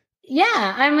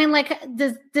 Yeah, I mean, like,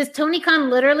 does Tony Khan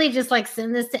literally just like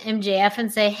send this to MJF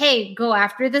and say, "Hey, go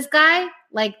after this guy"?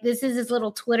 Like, this is his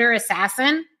little Twitter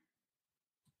assassin.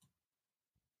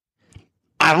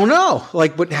 I don't know.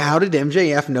 Like, but how did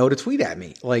MJF know to tweet at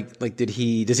me? Like, does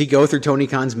he go through Tony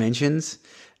Khan's mentions?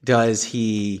 Does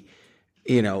he,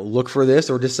 look for this,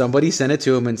 or does somebody send it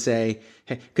to him and say,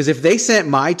 hey, because if they sent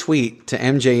my tweet to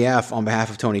MJF on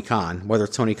behalf of Tony Khan, whether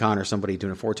it's Tony Khan or somebody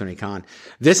doing it for Tony Khan,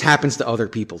 this happens to other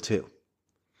people too.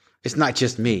 It's not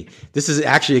just me. This is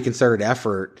actually a concerted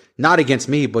effort, not against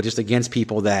me, but just against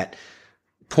people that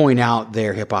point out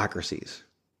their hypocrisies.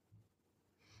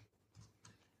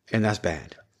 And that's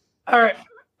bad. All right.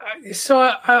 So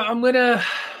I'm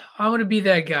gonna be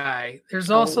that guy.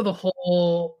 There's also the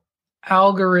whole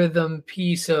algorithm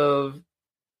piece of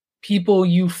people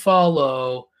you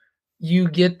follow, you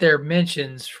get their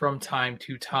mentions from time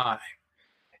to time.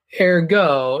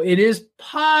 Ergo, it is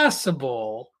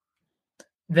possible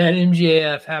that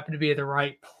MJF happened to be at the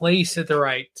right place at the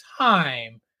right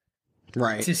time.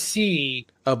 Right. To see.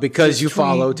 Because you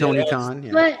follow Tony Khan.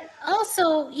 Yeah. But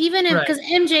also, even if, because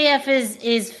MJF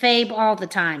is Fabe all the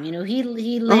time, he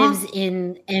lives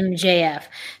in MJF.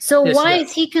 So why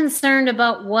is he concerned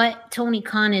about what Tony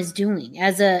Khan is doing?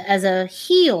 As a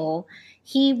heel,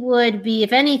 he would be,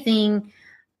 if anything,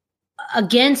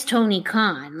 against Tony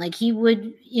Khan. Like, he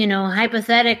would,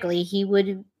 hypothetically, he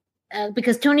would,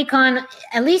 because Tony Khan,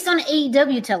 at least on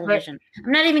AEW television,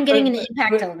 I'm not even getting into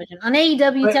Impact television. On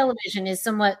AEW television is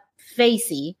somewhat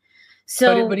facey.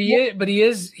 So, but he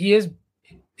believes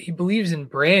in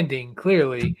branding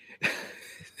clearly,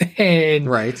 and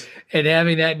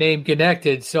having that name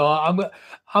connected. So I'm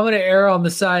going to err on the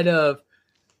side of,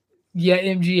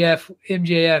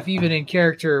 MJF even in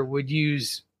character would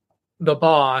use the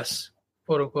boss,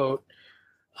 quote unquote,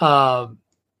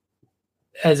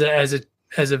 as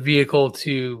a vehicle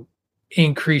to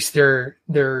increase their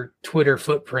Twitter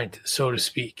footprint, so to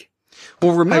speak.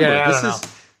 Well, remember,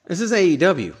 this is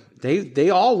AEW. They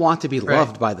all want to be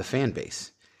loved by the fan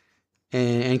base.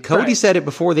 And Cody said it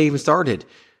before they even started.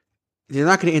 They're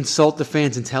not going to insult the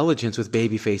fans' intelligence with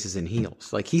baby faces and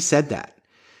heels. Like, he said that.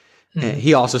 Mm-hmm. And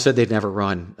he also said they'd never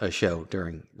run a show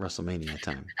during WrestleMania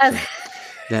time.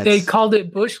 So they called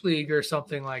it Bush League or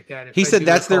something like that. He said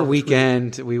that's their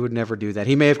weekend. We would never do that.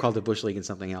 He may have called it Bush League and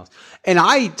something else. And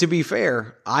to be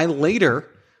fair, I later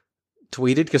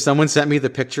tweeted, because someone sent me the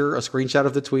picture, a screenshot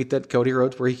of the tweet that Cody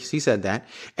Rhodes, where he said that.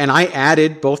 And I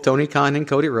added both Tony Khan and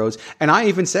Cody Rhodes. And I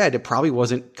even said it probably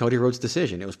wasn't Cody Rhodes'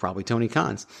 decision. It was probably Tony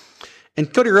Khan's.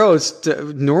 And Cody Rhodes,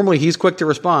 normally he's quick to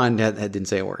respond, didn't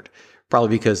say a word. Probably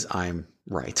because I'm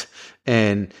right.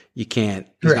 And he's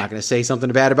not going to say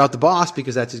something bad about the boss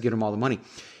because that's just giving him all the money.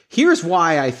 Here's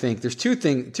why I think, there's two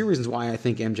reasons why I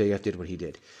think MJF did what he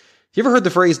did. You ever heard the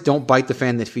phrase, don't bite the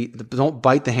hand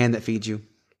that feeds you?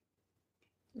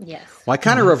 Yes. Well, I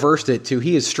kind of reversed it to,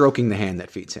 he is stroking the hand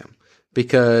that feeds him,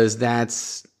 because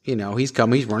that's he's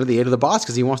running the 8 of the boss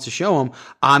because he wants to show him,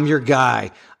 I'm your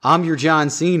guy. I'm your John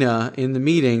Cena in the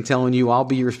meeting telling you I'll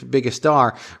be your biggest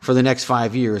star for the next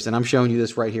 5 years. And I'm showing you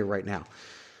this right here, right now.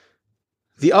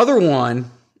 The other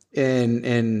one,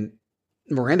 and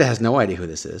Miranda has no idea who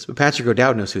this is, but Patrick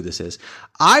O'Dowd knows who this is.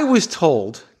 I was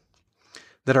told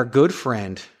that our good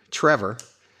friend, Trevor,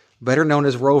 better known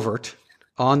as Rovert,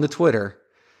 on the Twitter,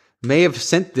 may have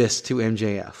sent this to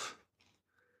MJF.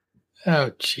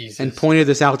 Oh, Jesus. And pointed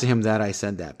this out to him that I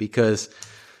said that, because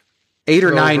 8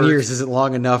 or 9 years isn't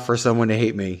long enough for someone to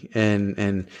hate me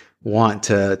and want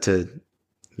to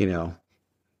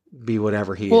be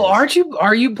whatever he is. Well,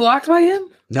 are you blocked by him?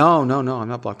 No, I'm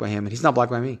not blocked by him, and he's not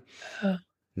blocked by me.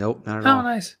 Nope, not at all. Oh,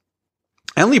 nice.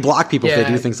 I only block people if they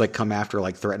do things like come after,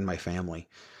 like threaten my family,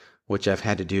 which I've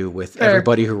had to do with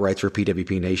everybody who writes for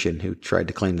PWP Nation who tried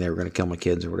to claim they were going to kill my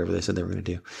kids or whatever they said they were going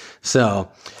to do.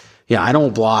 So, yeah, I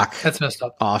don't block. That's messed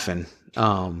up. Often,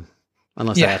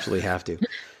 unless I absolutely have to.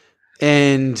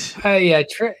 And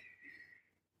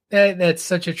that's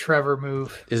such a Trevor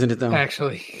move, isn't it? Though,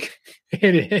 actually,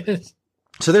 it is.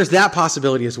 So there's that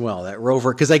possibility as well, that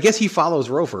Rover, because I guess he follows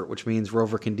Rover, which means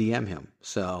Rover can DM him.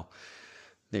 So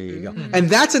there you go. And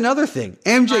that's another thing.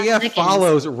 MJF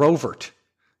follows Rovert.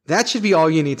 That should be all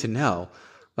you need to know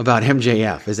about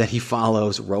MJF, is that he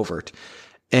follows Rovert.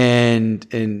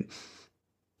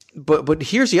 But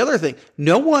here's the other thing.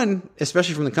 No one,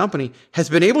 especially from the company, has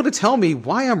been able to tell me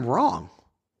why I'm wrong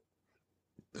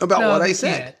about what I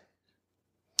said.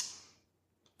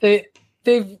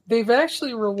 They've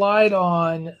actually relied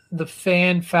on the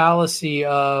fan fallacy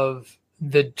of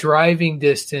the driving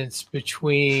distance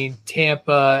between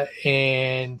Tampa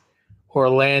and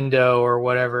Orlando or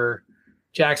whatever,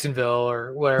 Jacksonville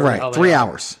or whatever. Right, 3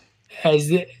 hours. As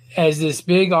this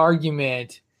big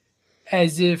argument,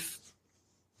 as if,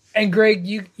 and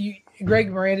Greg,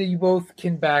 Greg, Miranda, you both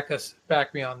can back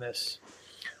me on this.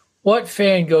 What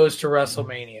fan goes to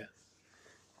WrestleMania?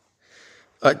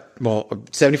 Well,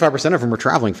 75% of them are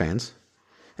traveling fans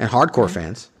and hardcore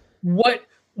fans.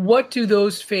 What do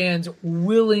those fans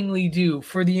willingly do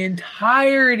for the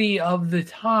entirety of the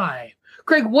time?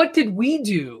 Greg, what did we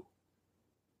do?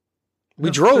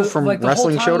 We drove from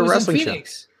wrestling show to wrestling show.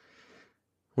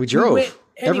 We drove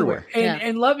everywhere.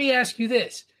 And let me ask you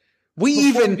this. We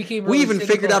even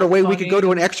figured out a way we could go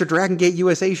to an extra Dragon Gate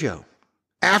USA show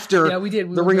after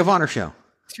the Ring of Honor show.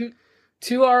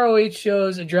 Two ROH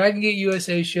shows, a Dragon Gate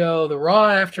USA show, the Raw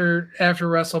after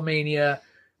WrestleMania.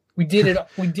 We did it.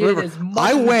 We did as much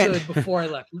as we could before I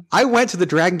left. I went to the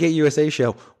Dragon Gate USA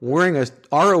show wearing a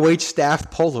ROH staffed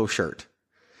polo shirt,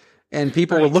 and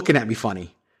people were looking at me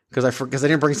funny because I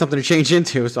didn't bring something to change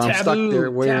into, so I'm stuck there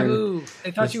wearing. Taboo.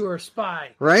 They thought you were a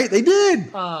spy, right? They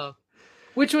did.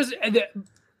 Which was, and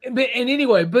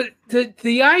anyway, but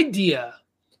the idea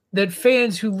that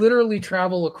fans who literally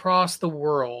travel across the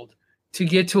world to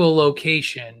get to a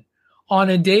location on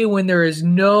a day when there is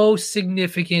no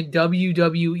significant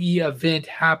WWE event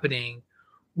happening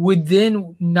would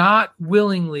then not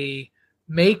willingly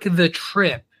make the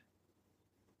trip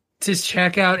to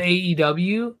check out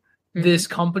AEW, this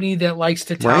company that likes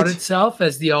to tout itself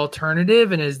as the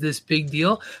alternative and as this big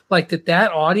deal, like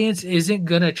that audience isn't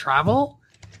going to travel,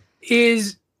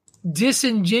 is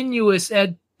disingenuous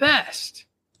at best.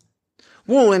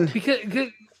 Well, and because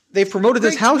they've promoted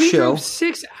this house show.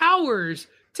 6 hours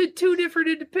to 2 different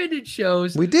independent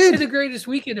shows. We did. In the greatest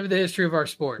weekend of the history of our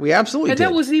sport. We absolutely did.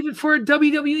 And that wasn't even for a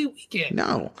WWE weekend.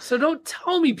 No. So don't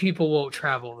tell me people won't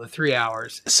travel the 3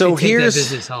 hours. So here's that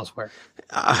business elsewhere.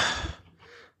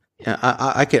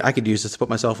 I could use this to put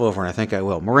myself over, and I think I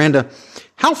will. Miranda,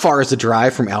 how far is the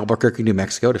drive from Albuquerque, New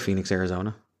Mexico to Phoenix,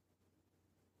 Arizona?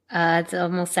 It's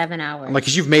almost 7 hours. I'm like,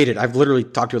 because you've made it. I've literally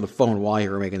talked to you on the phone while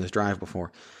you were making this drive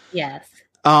before. Yes.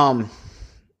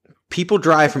 People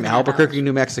drive from Albuquerque,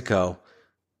 New Mexico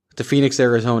to Phoenix,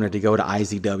 Arizona to go to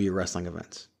IZW wrestling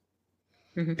events.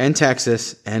 And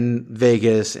Texas and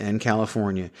Vegas and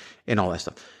California and all that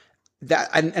stuff.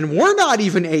 And we're not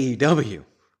even AEW.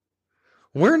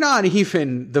 We're not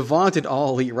even the vaunted All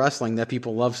Elite Wrestling that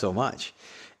people love so much.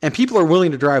 And people are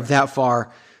willing to drive that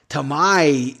far to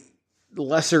my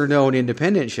lesser known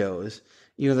independent shows.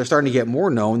 You know, they're starting to get more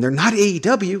known. They're not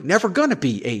AEW, never going to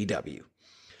be AEW.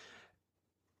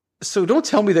 So don't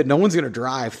tell me that no one's going to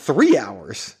drive 3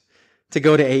 hours to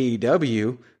go to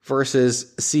AEW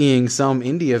versus seeing some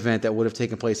indie event that would have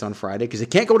taken place on Friday, because it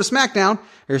can't go to SmackDown.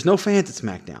 There's no fans at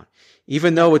SmackDown,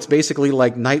 even though it's basically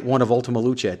like night one of Ultima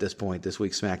Lucha at this point, this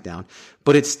week's SmackDown.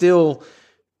 But it's still,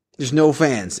 there's no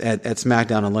fans at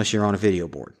SmackDown unless you're on a video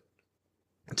board.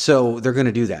 So they're going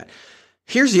to do that.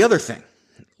 Here's the other thing.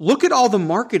 look at all the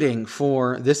marketing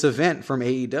for this event from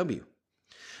AEW.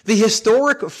 The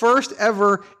historic first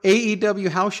ever AEW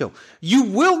house show. You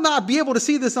will not be able to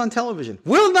see this on television.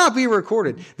 Will not be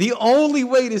recorded. The only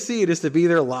way to see it is to be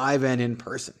there live and in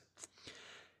person.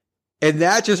 And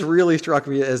that just really struck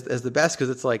me as the best, because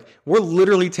it's like, we're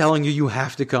literally telling you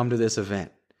have to come to this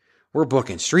event. We're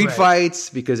booking street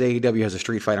fights because AEW has a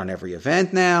street fight on every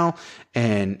event now.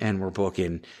 And we're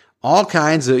booking all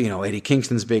kinds of, Eddie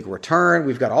Kingston's big return.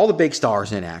 We've got all the big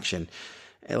stars in action.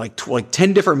 Like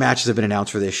 10 different matches have been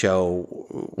announced for this show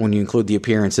when you include the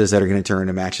appearances that are going to turn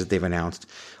into matches that they've announced.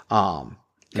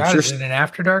 Is it an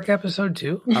After Dark episode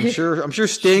too? I'm sure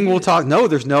Sting will talk. No,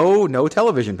 there's no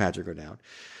television, Patrick O'Dowd.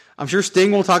 I'm sure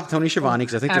Sting will talk to Tony Schiavone,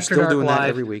 because I think they're still doing that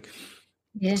every week.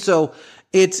 Yeah. So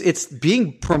it's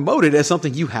being promoted as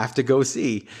something you have to go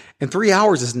see. And 3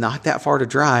 hours is not that far to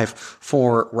drive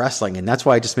for wrestling. And that's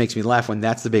why it just makes me laugh when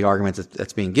that's the big argument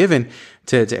that's being given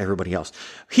to everybody else.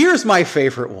 Here's my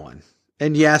favorite one.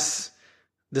 And yes,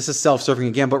 this is self-serving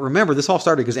again, but remember, this all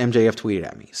started because MJF tweeted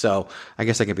at me. So I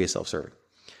guess I can be a self-serving.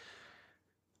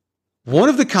 One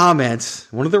of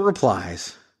the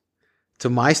replies to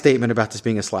my statement about this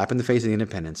being a slap in the face of the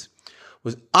independents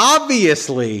was,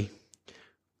 obviously,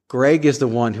 Greg is the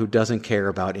one who doesn't care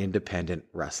about independent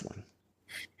wrestling.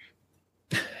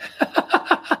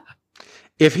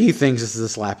 If he thinks this is a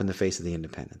slap in the face of the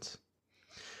independents.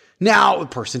 Now, the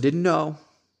person didn't know.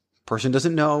 Person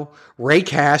doesn't know. Ray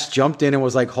Cash jumped in and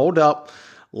was like, hold up,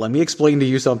 let me explain to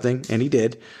you something. And he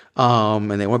did. And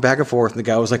they went back and forth. And the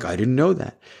guy was like, I didn't know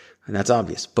that. And that's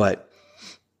obvious. But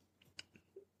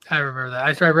I remember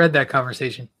that. I read that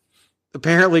conversation.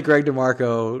 Apparently, Greg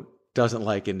DeMarco doesn't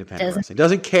like independent wrestling.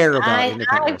 Doesn't care about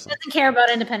independent wrestling. Doesn't care about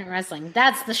independent wrestling.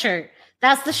 That's the shirt.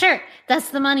 That's the shirt. That's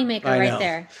the moneymaker right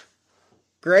there.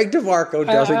 Greg DeMarco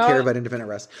doesn't care about independent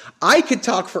wrestling. I could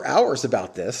talk for hours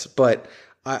about this, but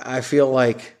I feel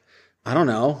like, I don't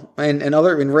know.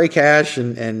 And Ray Cash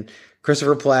and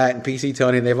Christopher Platt and PC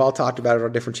Tony, they've all talked about it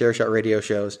on different Chair Shot radio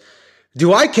shows.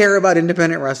 Do I care about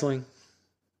independent wrestling?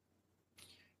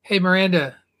 Hey,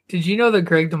 Miranda, did you know that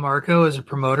Greg DeMarco is a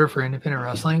promoter for independent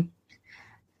wrestling?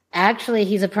 Actually,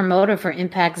 he's a promoter for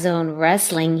Impact Zone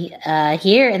Wrestling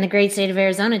here in the great state of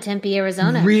Arizona, Tempe,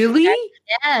 Arizona. Really?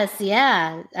 Yes,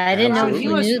 yeah. I didn't know he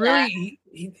knew that.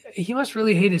 He must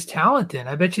really hate his talent then.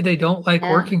 I bet you they don't like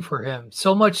working for him,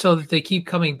 so much so that they keep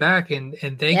coming back and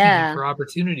thanking him for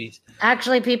opportunities.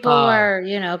 Actually, people are,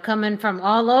 coming from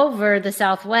all over the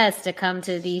Southwest to come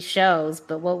to these shows,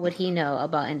 but what would he know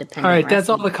about independent All right, wrestling? that's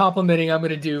all the complimenting I'm going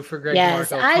to do for Greg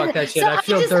DeMarco. Fuck that shit. So I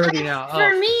feel dirty now.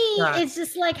 For me, it's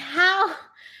just like, how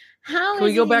can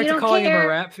we go back to calling him a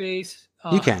rat face?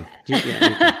 You can. You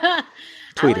can.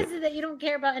 Tweet How is it that you don't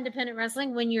care about independent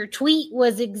wrestling when your tweet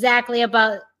was exactly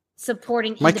about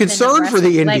supporting my concern for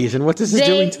the indies and what this is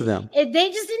doing to them? They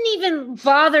just didn't even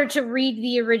bother to read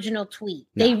the original tweet.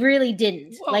 No. They really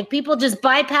didn't. Well, people just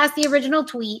bypassed the original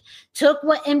tweet, took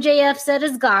what MJF said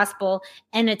as gospel,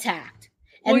 and attacked.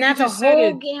 And that's a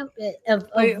whole gambit of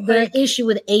the issue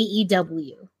with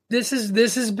AEW. This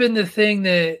has been the thing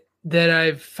that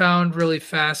I've found really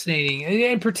fascinating,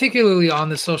 and particularly on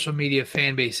the social media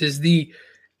fan base, is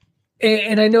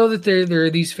and I know that there are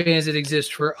these fans that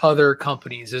exist for other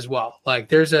companies as well. Like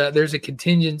there's a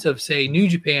contingent of, say, New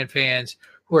Japan fans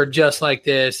who are just like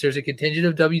this. There's a contingent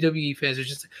of WWE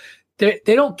fans. They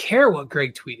don't care what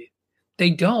Greg tweeted. They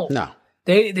don't. No.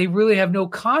 They really have no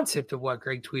concept of what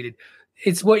Greg tweeted.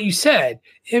 It's what you said.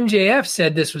 MJF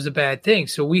said this was a bad thing,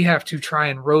 so we have to try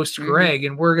and roast Greg,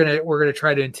 and we're gonna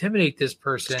try to intimidate this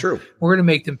person. It's true. We're gonna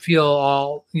make them feel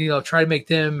all, try to make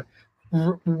them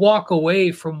walk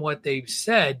away from what they've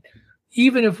said,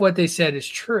 even if what they said is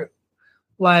true.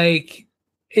 Like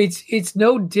it's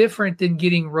no different than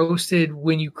getting roasted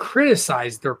when you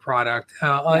criticize their product in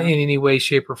any way,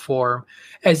 shape, or form,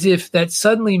 as if that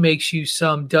suddenly makes you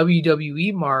some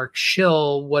WWE mark,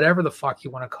 shill, whatever the fuck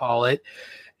you want to call it.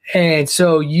 And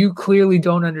so you clearly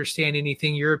don't understand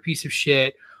anything. You're a piece of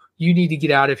shit. You need to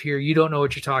get out of here. You don't know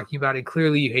what you're talking about. And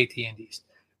clearly you hate the indies.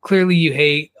 Clearly you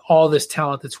hate all this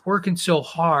talent that's working so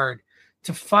hard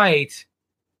to fight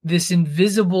this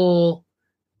invisible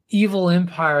evil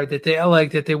empire that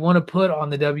they want to put on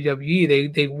the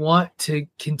WWE. They want to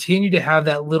continue to have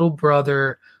that little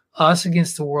brother, us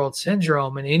against the world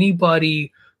syndrome, and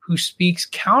anybody who speaks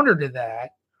counter to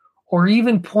that or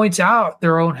even points out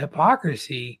their own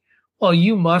hypocrisy, well,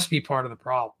 you must be part of the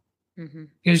problem.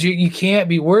 Because you can't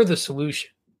be. We're the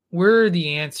solution. We're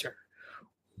the answer.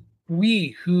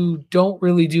 We who don't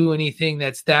really do anything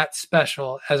that's that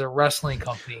special as a wrestling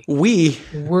company,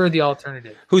 we're the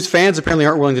alternative. Whose fans apparently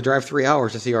aren't willing to drive 3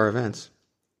 hours to see our events.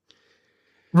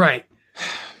 Right.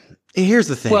 Here's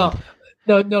the thing. Well,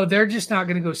 no, they're just not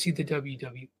going to go see the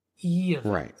WWE event.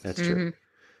 Right. That's true.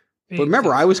 Big But remember,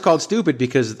 thing. I was called stupid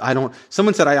because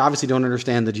someone said I obviously don't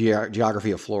understand the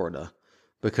geography of Florida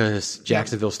because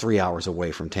Jacksonville's 3 hours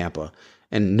away from Tampa,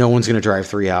 and no one's going to drive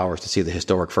 3 hours to see the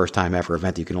historic first time ever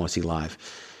event that you can only see live.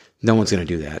 No one's going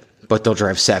to do that, but they'll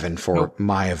drive 7 for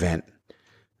my event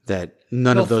that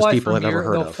none of those people have ever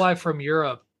heard of. They'll fly from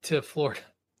Europe to Florida.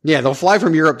 Yeah, they'll fly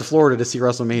from Europe to Florida to see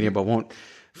WrestleMania, but won't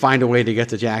find a way to get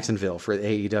to Jacksonville for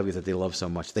the AEW that they love so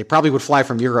much. They probably would fly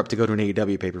from Europe to go to an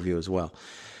AEW pay-per-view as well.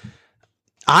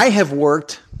 I have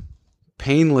worked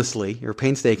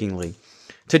painstakingly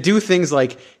to do things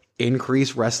like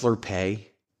increase wrestler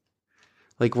pay.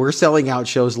 Like, we're selling out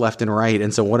shows left and right.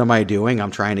 And so what am I doing? I'm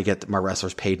trying to get my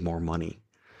wrestlers paid more money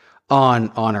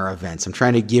on our events. I'm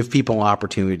trying to give people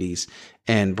opportunities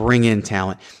and bring in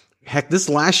talent. Heck, this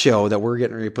last show that we're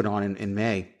getting ready to put on in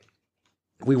May,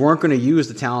 we weren't going to use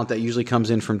the talent that usually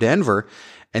comes in from Denver.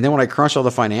 And then when I crunched all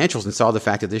the financials and saw the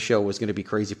fact that this show was going to be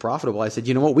crazy profitable, I said,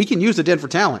 you know what? We can use the Denver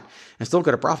talent and still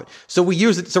get a profit. So we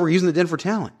use it. So we're using the Denver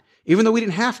talent, even though we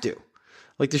didn't have to.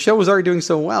 Like, the show was already doing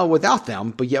so well without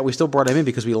them, but yet we still brought them in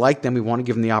because we like them. We want to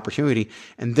give them the opportunity,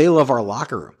 and they love our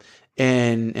locker room,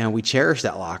 and we cherish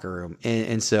that locker room.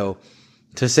 And so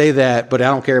to say that, but I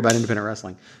don't care about independent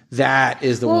wrestling, that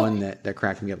is the one that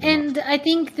cracked me up the and most. I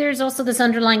think there's also this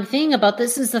underlying thing about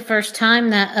this is the first time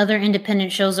that other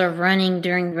independent shows are running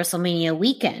during WrestleMania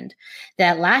weekend.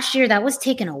 That last year that was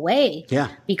taken away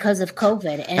because of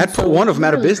COVID. And that put one of them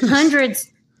out of business.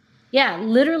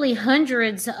 Literally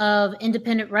hundreds of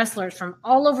independent wrestlers from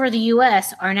all over the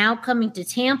U.S. are now coming to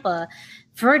Tampa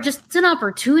for just an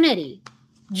opportunity.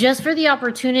 Just for the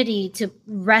opportunity to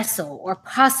wrestle or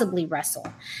possibly wrestle.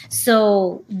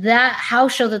 So that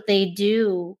house show that they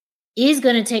do is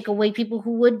going to take away people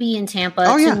who would be in Tampa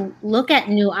to look at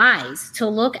new eyes, to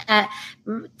look at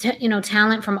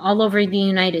talent from all over the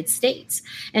United States.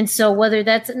 And so whether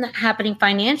that's not happening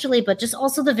financially, but just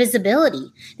also the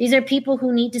visibility. These are people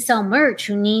who need to sell merch,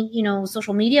 who need,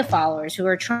 social media followers, who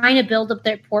are trying to build up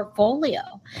their portfolio.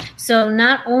 So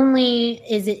not only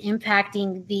is it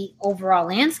impacting the overall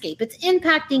landscape, it's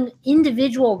impacting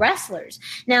individual wrestlers.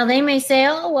 Now they may say,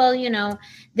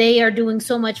 they are doing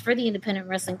so much for the independent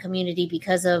wrestling community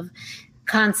because of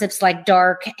concepts like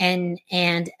Dark and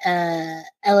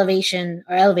Elevation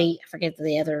or Elevate, I forget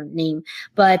the other name,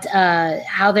 but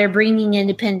how they're bringing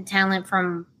independent talent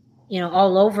from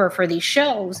all over for these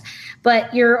shows,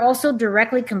 but you're also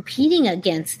directly competing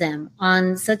against them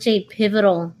on such a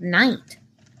pivotal night.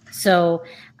 So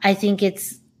I think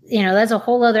it's that's a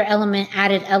whole other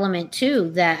added element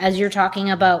too, that as you're talking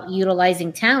about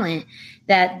utilizing talent,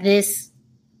 that this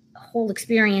whole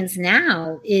experience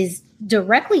now is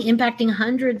directly impacting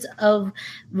hundreds of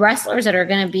wrestlers that are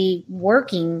going to be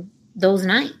working those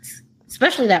nights,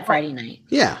 especially that Friday night.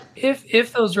 Yeah.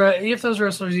 If those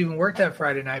wrestlers even work that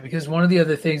Friday night, because one of the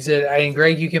other things that and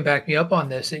Greg, you can back me up on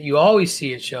this, that you always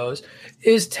see at shows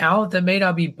is talent that may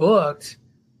not be booked.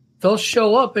 They'll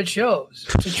show up at shows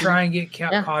to try and get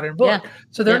caught and booked. Yeah.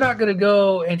 So they're not going to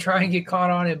go and try and get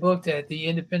caught on and booked at the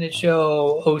independent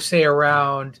show, say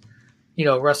around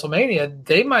WrestleMania.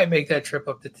 They might make that trip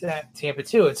up to Tampa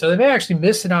too. And so they may actually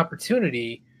miss an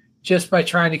opportunity just by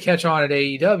trying to catch on at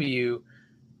AEW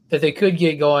that they could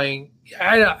get going.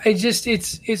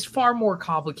 It's far more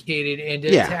complicated, and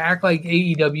to act like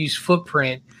AEW's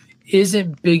footprint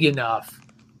isn't big enough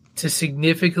to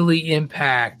significantly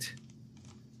impact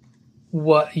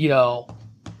what's going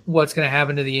to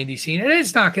happen to the indie scene. And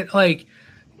it's not going to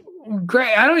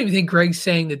Greg, I don't even think Greg's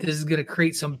saying that this is going to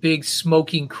create some big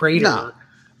smoking crater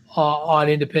on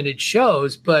independent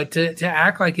shows, but to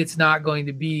act like it's not going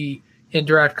to be in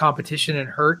direct competition and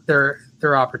hurt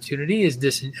their opportunity is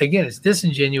it's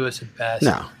disingenuous at best.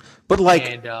 No, but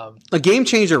a Game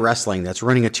Changer Wrestling that's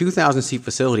running a 2,000 seat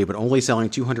facility but only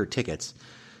selling 200 tickets,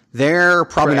 they're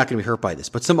probably not going to be hurt by this.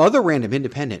 But some other random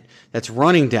independent that's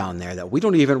running down there that we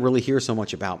don't even really hear so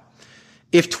much about.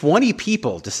 If 20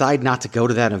 people decide not to go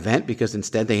to that event because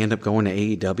instead they end up going to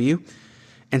AEW,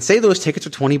 and say those tickets are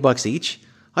 $20 each,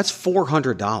 that's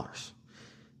 $400.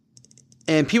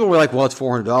 And people were like, well, it's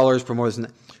 $400 for more than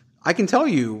that. I can tell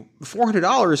you,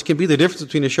 $400 can be the difference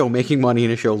between a show making money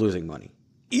and a show losing money.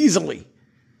 Easily.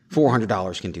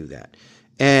 $400 can do that.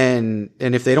 And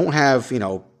if they don't have,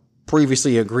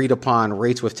 previously agreed upon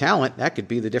rates with talent, that could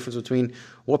be the difference between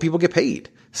what people get paid.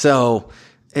 So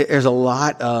there's a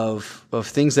lot of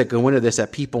things that go into this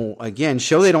that people, again,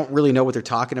 show they don't really know what they're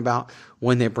talking about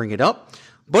when they bring it up.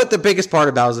 But the biggest part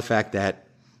about it is the fact that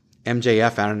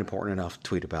MJF found it important enough to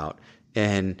tweet about.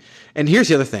 And here's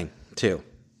the other thing, too.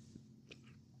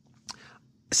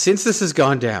 since this has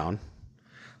gone down,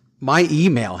 my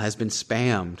email has been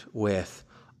spammed with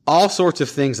all sorts of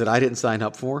things that I didn't sign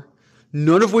up for,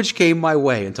 none of which came my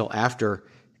way until after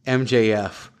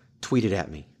MJF tweeted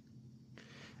at me.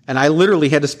 And I literally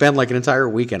had to spend like an entire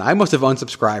weekend. I must have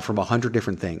unsubscribed from 100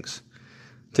 different things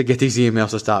to get these emails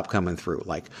to stop coming through.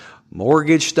 Like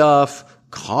mortgage stuff,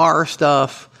 car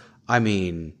stuff. I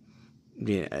mean,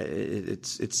 yeah,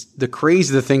 it's the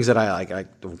crazy, the things that I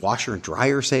like the washer and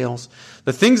dryer sales,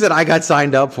 the things that I got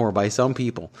signed up for by some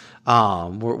people,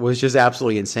 was just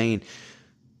absolutely insane.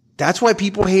 That's why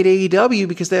people hate AEW,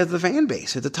 because they have the fan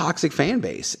base. It's a toxic fan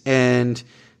base, and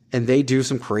they do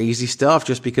some crazy stuff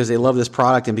just because they love this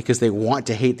product and because they want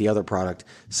to hate the other product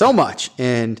so much.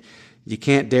 And you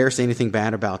can't dare say anything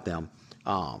bad about them.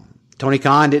 Tony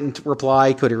Khan didn't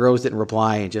reply, Cody Rhodes didn't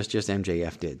reply, and just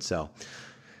MJF did. So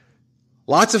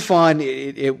lots of fun.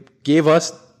 It gave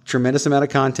us tremendous amount of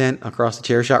content across the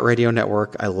Chairshot Radio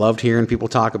Network. I loved hearing people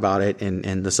talk about it,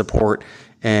 and the support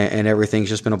and everything's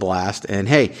just been a blast. And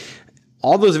hey,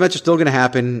 all those events are still going to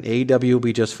happen. AEW will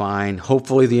be just fine.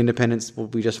 Hopefully the independents will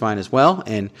be just fine as well,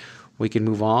 and we can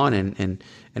move on and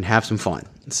have some fun.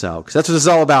 So, because that's what it's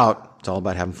all about. It's all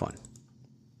about having fun.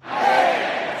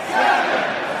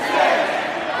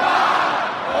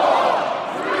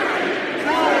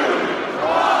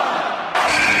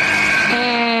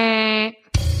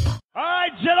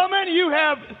 Gentlemen, you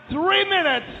have 3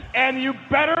 minutes, and you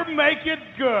better make it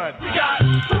good.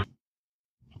 I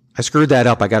screwed that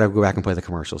up. I got to go back and play the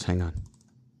commercials. Hang on.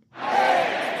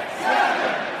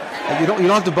 You don't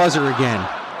have to buzzer again,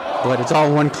 but it's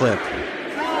all one clip.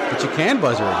 But you can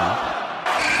buzzer again.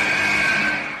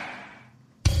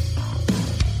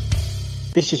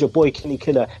 This is your boy Kenny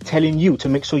Killer telling you to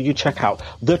make sure you check out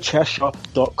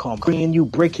thechairshot.com, bringing you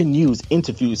breaking news,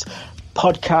 interviews,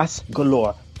 podcasts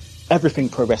galore. Everything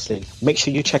pro wrestling. Make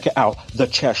sure you check it out,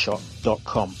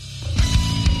 thechairshot.com.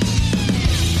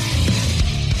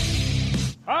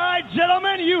 All right,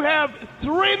 gentlemen, you have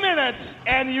 3 minutes,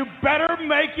 and you better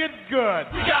make it good.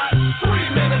 We got 3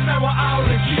 minutes and we're out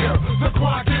of here. The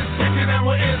clock is ticking and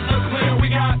we're in the clear. We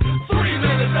got 3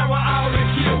 minutes and we're out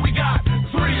of here. We got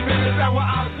 3 minutes and we're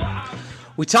out.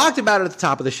 We talked about it at the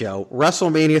top of the show.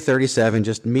 WrestleMania 37,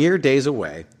 just mere days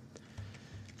away.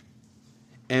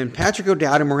 And Patrick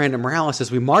O'Dowd and Miranda Morales, as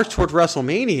we march toward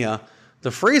WrestleMania,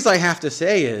 the phrase I have to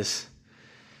say is,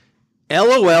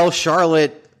 LOL,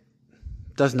 Charlotte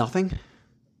does nothing.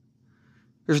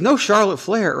 There's no Charlotte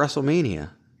Flair at WrestleMania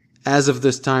as of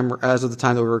the time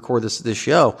that we record this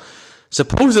show.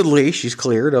 Supposedly, she's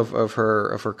cleared of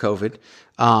her COVID.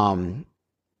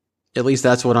 At least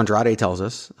that's what Andrade tells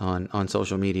us on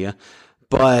social media.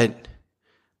 But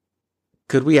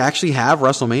could we actually have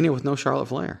WrestleMania with no Charlotte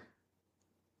Flair?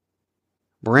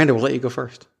 Miranda, we'll let you go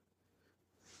first.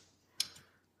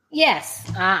 Yes,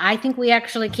 I think we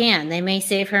actually can. They may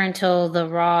save her until the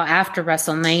Raw after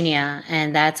WrestleMania,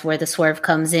 and that's where the swerve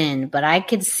comes in. But I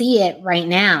could see it right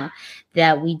now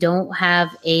that we don't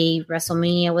have a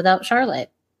WrestleMania without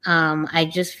Charlotte. I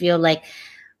just feel like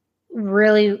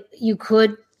really you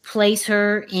could place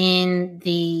her in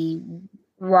the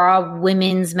Raw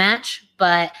women's match,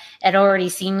 but it already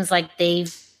seems like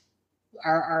they've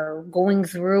are going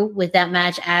through with that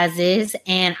match as is,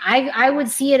 and I would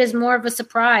see it as more of a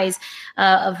surprise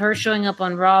of her showing up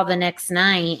on Raw the next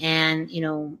night and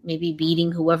maybe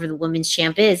beating whoever the women's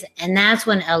champ is, and that's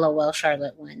when LOL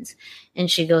Charlotte wins and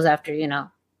she goes after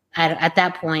at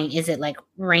that point, is it like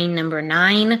reign number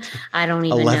 9? I don't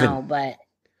even 11. know, but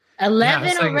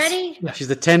 11 already. She's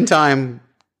the 10-time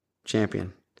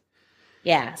champion.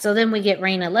 Yeah, so then we get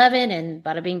reign 11 and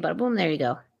bada bing bada boom, there you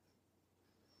go.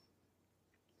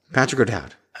 Patrick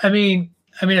O'Dowd. I mean,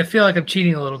 I feel like I'm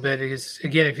cheating a little bit because,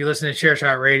 again, if you listen to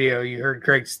Chairshot Radio, you heard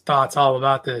Greg's thoughts all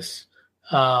about this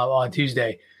on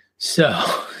Tuesday. So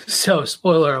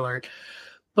spoiler alert.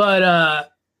 But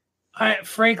I'm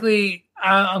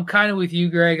kind of with you,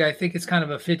 Greg. I think it's kind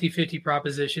of a 50-50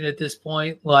 proposition at this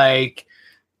point. Like,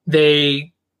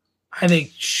 I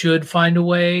think, should find a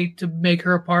way to make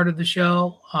her a part of the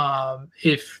show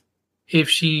if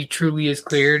she truly is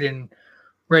cleared and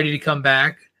ready to come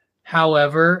back.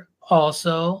 However,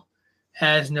 also,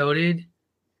 as noted,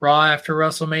 Raw after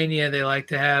WrestleMania, they like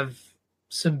to have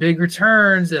some big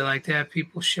returns. They like to have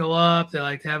people show up. They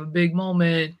like to have a big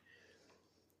moment.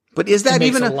 But is that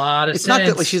even a lot of it's sense? Not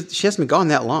that, like, she hasn't been gone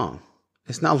that long.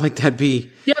 It's not like that'd be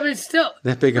but it's still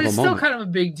that big of a moment. It's still kind of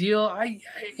a big deal.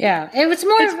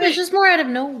 It's just more out of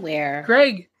nowhere.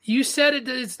 Greg, you said it.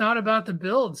 It's not about the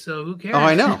build, so who cares? Oh,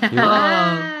 I know. You're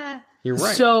right. You're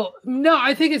right. So no,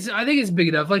 I think it's big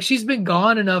enough. Like, she's been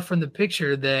gone enough from the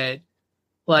picture that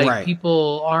Like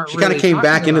people aren't. She really kind of came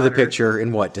back into the her. picture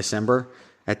in December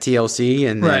at TLC,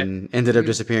 and then ended up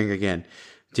disappearing again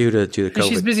due to COVID. And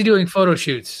she's busy doing photo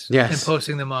shoots, yes, and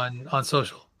posting them on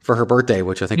social for her birthday,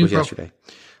 which I think was yesterday,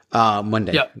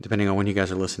 Monday, depending on when you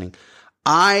guys are listening.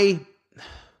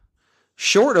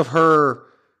 Short of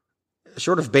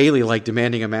Bayley like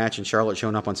demanding a match and Charlotte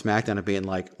showing up on SmackDown and being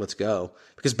like, "Let's go,"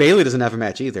 because Bayley doesn't have a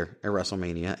match either at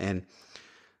WrestleMania, and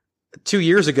 2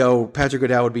 years ago, Patrick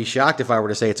O'Dowd would be shocked if I were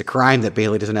to say it's a crime that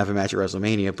Bayley doesn't have a match at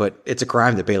WrestleMania, but it's a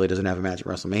crime that Bayley doesn't have a match at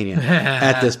WrestleMania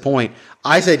at this point.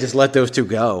 I say just let those two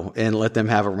go and let them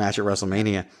have a match at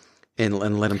WrestleMania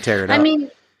and let them tear it up. I mean,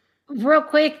 real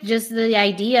quick, just the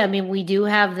idea. I mean, we do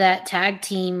have that tag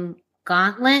team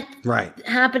gauntlet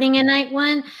happening in night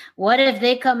one. What if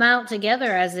they come out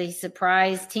together as a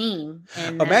surprise team?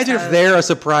 And imagine if they're a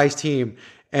surprise team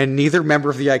and neither member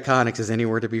of the Iconics is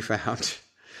anywhere to be found.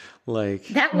 Like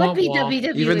that would be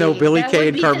WWE. Even though Billie Kay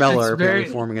and Carmella are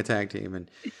apparently forming a tag team, and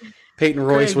Peyton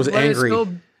Royce was angry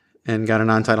and got a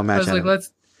non-title match. I was like,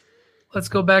 let's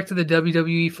go back to the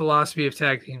WWE philosophy of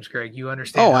tag teams, Greg. You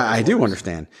understand? Oh, I do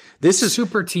understand. This is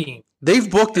super team. They've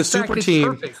booked the super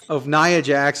team of Nia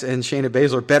Jax and Shayna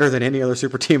Baszler better than any other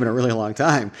super team in a really long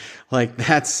time. Like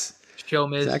that's Show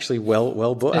Miz. It's actually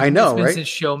well booked. I know, right? Since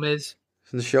Show Miz.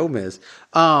 Since Show Miz.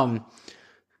 And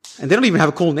they don't even have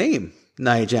a cool name.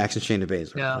 Nia Jax and Shayna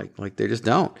Baszler. No. Like they just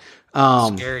don't.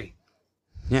 Scary.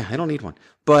 Yeah, I don't need one.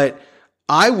 But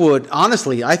I would,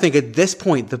 honestly, I think at this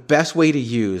point, the best way to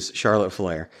use Charlotte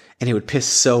Flair, and it would piss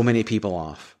so many people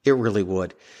off, it really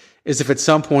would, is if at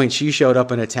some point she showed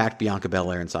up and attacked Bianca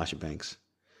Belair and Sasha Banks.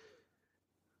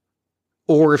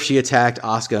 Or if she attacked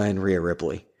Asuka and Rhea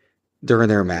Ripley during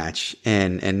their match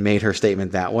and made her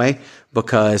statement that way.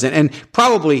 Because, and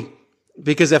probably...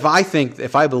 Because if I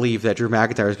believe that Drew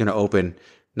McIntyre is going to open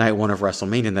night one of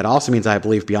WrestleMania, that also means I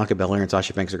believe Bianca Belair and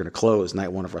Sasha Banks are going to close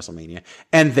night one of WrestleMania.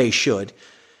 And they should.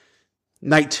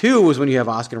 Night two is when you have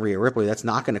Asuka and Rhea Ripley. That's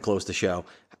not going to close the show.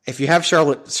 If you have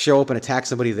Charlotte show up and attack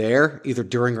somebody there, either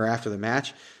during or after the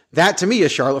match, that to me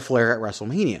is Charlotte Flair at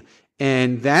WrestleMania.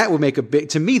 And that would make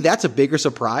to me, that's a bigger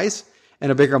surprise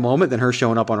and a bigger moment than her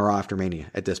showing up on Raw after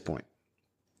Mania at this point.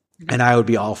 And I would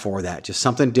be all for that. Just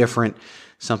something different,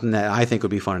 something that I think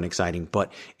would be fun and exciting.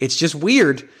 But it's just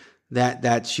weird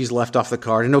that she's left off the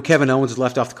card. I know Kevin Owens was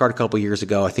left off the card a couple years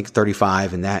ago, I think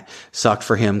 35, and that sucked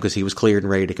for him because he was cleared and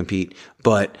ready to compete.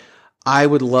 But I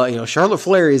would love, Charlotte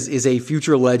Flair is a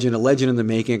future legend, a legend in the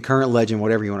making, a current legend,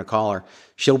 whatever you want to call her.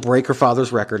 She'll break her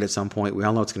father's record at some point. We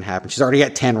all know it's going to happen. She's already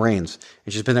got 10 reigns,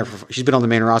 and she's been on the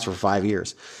main roster for 5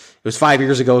 years. It was 5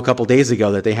 years ago, a couple days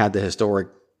ago, that they had the historic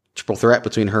triple threat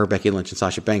between her, Becky Lynch, and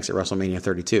Sasha Banks at WrestleMania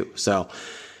 32. So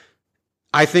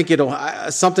I think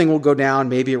something will go down,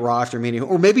 maybe at Raw after Mania,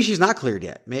 or maybe she's not cleared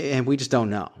yet, and we just don't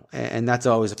know. And that's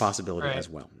always a possibility as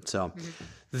well. So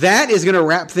that is going to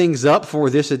wrap things up for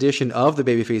this edition of the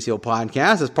Babyface Heel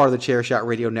Podcast as part of the Chairshot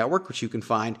Radio Network, which you can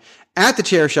find at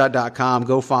thechairshot.com.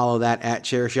 Go follow that at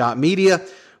Chairshot Media.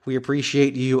 We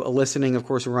appreciate you listening. Of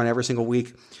course, we run every single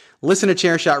week. Listen to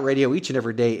Chairshot Radio each and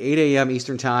every day, 8 a.m.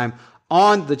 Eastern Time,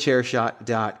 on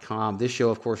thechairshot.com. This show,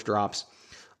 of course, drops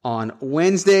on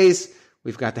Wednesdays.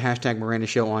 We've got the hashtag Miranda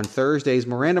show on Thursdays.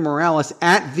 Miranda Morales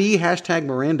at the hashtag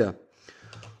Miranda.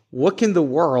 What can the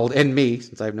world, and me,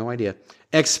 since I have no idea,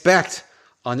 expect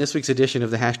on this week's edition of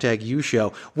the hashtag You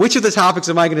Show? Which of the topics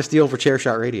am I going to steal for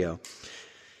Chairshot Radio?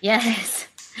 Yes.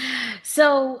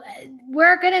 So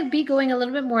we're going to be going a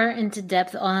little bit more into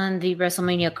depth on the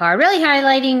WrestleMania card, really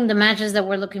highlighting the matches that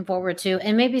we're looking forward to,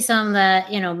 and maybe some that,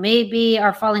 maybe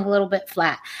are falling a little bit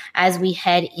flat as we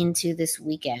head into this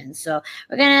weekend. So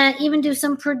we're going to even do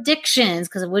some predictions,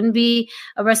 because it wouldn't be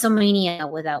a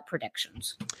WrestleMania without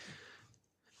predictions.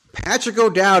 Patrick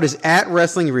O'Dowd is at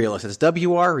Wrestling Realist. It's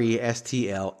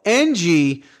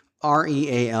WrestleNGRealist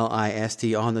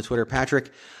on the Twitter.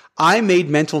 Patrick, I made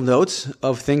mental notes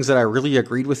of things that I really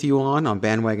agreed with you on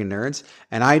Bandwagon Nerds,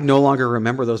 and I no longer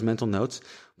remember those mental notes,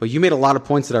 but you made a lot of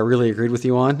points that I really agreed with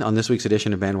you on this week's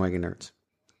edition of Bandwagon Nerds.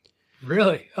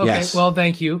 Really? Okay. Yes. Well,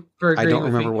 thank you for agreeing. I don't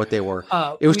with remember me. what they were.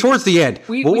 It was towards the end.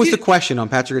 What was the question on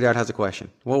Patrick O'Dowd Has a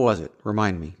Question? What was it?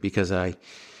 Remind me, because I...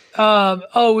 it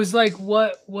was like,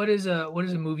 what is a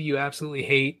movie you absolutely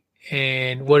hate,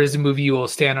 and what is a movie you will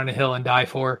stand on a hill and die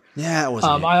for? Yeah, it was.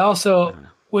 I also...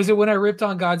 Was it when I ripped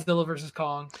on Godzilla versus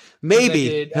Kong?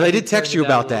 Maybe. I did text you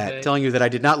about that, telling you that I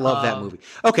did not love that movie.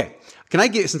 Okay.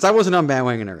 Since I wasn't on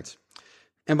Bandwagon Nerds,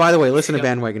 and by the way, listen to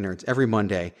Bandwagon Nerds every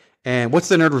Monday. And what's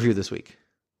the nerd review this week?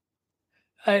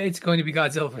 It's going to be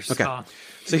Godzilla versus Kong.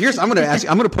 So I'm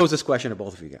going to pose this question to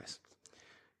both of you guys.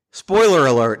 Spoiler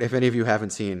alert, if any of you haven't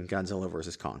seen Godzilla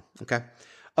versus Kong. Okay.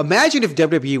 Imagine if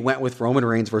WWE went with Roman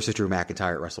Reigns versus Drew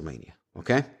McIntyre at WrestleMania,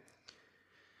 okay?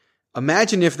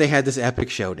 Imagine if they had this epic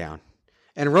showdown,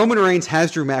 and Roman Reigns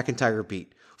has Drew McIntyre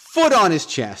beat. Foot on his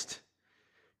chest.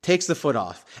 Takes the foot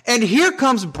off. And here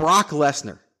comes Brock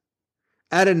Lesnar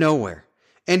out of nowhere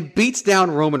and beats down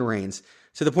Roman Reigns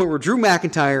to the point where Drew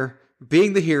McIntyre,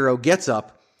 being the hero, gets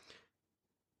up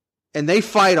and they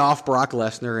fight off Brock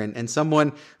Lesnar, and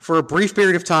someone, for a brief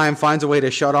period of time, finds a way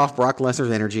to shut off Brock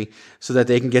Lesnar's energy so that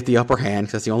they can get the upper hand,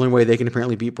 because that's the only way they can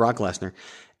apparently beat Brock Lesnar.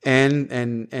 And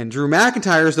Drew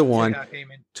McIntyre is the one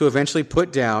to eventually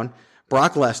put down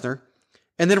Brock Lesnar.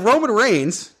 And then Roman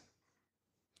Reigns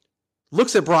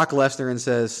looks at Brock Lesnar and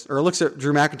says, or looks at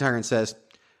Drew McIntyre and says,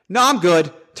 "No, I'm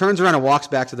good." Turns around and walks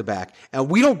back to the back. And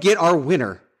we don't get our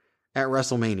winner at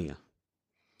WrestleMania.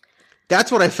 That's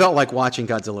what I felt like watching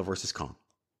Godzilla vs. Kong.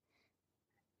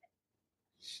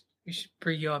 We should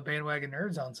bring you on Bandwagon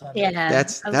Nerds on Sunday. Yeah,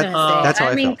 that's how I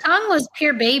felt. mean, Kong was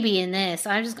pure baby in this.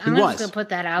 I'm just going to put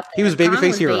that out there. He was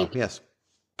Babyface hero, baby. Yes.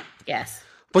 Yes.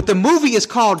 But the movie is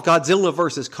called Godzilla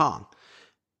vs. Kong.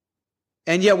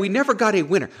 And yet we never got a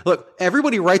winner. Look,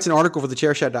 everybody writes an article for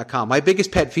thechairshot.com. My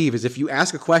biggest pet peeve is if you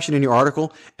ask a question in your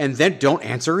article and then don't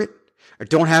answer it or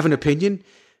don't have an opinion,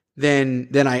 then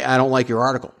I don't like your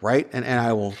article, right? And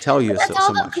I will tell you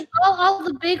so much. All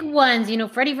the big ones,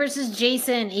 Freddy versus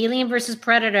Jason, Alien versus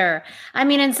Predator. I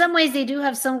mean, in some ways they do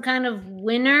have some kind of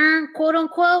winner, quote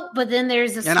unquote, but then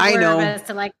there's a swerve as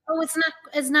to like, oh,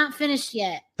 it's not finished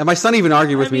yet. And my son even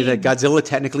argued with me that Godzilla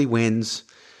technically wins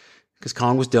because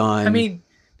Kong was done. I mean,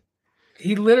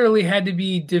 he literally had to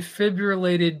be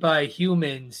defibrillated by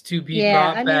humans to be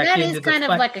brought back into the fight. That is kind of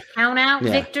like a count-out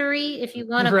victory, if you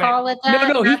want to call it that.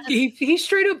 No, he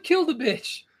straight up killed a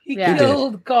bitch. He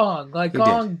killed Kong. Like,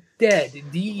 Kong dead.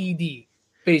 D-E-D,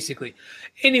 basically.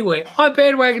 Anyway, on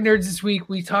Bandwagon Nerds this week,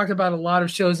 we talked about a lot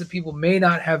of shows that people may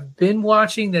not have been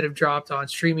watching that have dropped on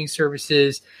streaming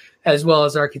services, as well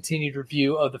as our continued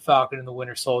review of The Falcon and the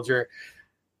Winter Soldier.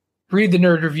 Read the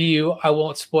nerd review. I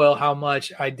won't spoil how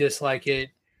much I dislike it.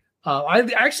 I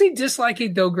actually dislike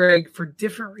it though, Greg, for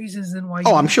different reasons than why.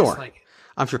 I'm sure.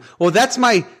 I'm sure. Well, that's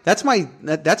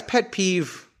pet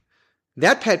peeve.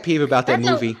 That pet peeve about that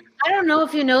movie. I don't know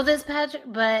if you know this, Patrick,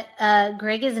 but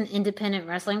Greg is an independent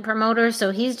wrestling promoter,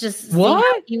 so he's just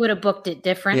he would have booked it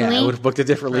differently. Yeah, I would have booked it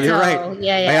differently. You're right.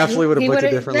 Yeah. I absolutely would have booked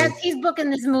it differently. He's booking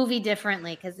this movie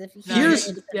differently because if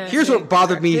here's what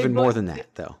bothered me even more than that,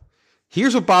 though.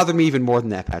 Here's what bothered me even more than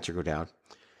that, Patrick O'Dowd.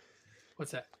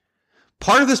 What's that?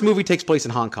 Part of this movie takes place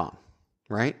in Hong Kong,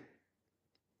 right?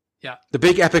 Yeah. The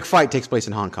big epic fight takes place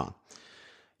in Hong Kong.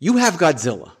 You have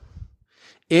Godzilla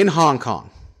in Hong Kong.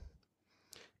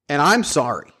 And I'm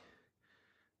sorry,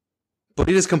 but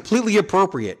it is completely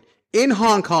appropriate in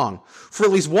Hong Kong for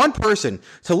at least one person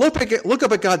to look up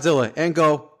at Godzilla and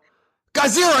go,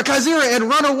 Godzilla, and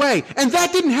run away. And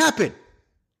that didn't happen.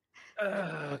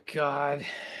 Oh, God.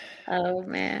 Oh,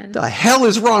 man. The hell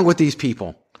is wrong with these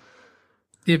people?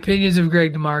 The opinions of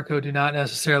Greg DeMarco do not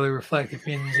necessarily reflect the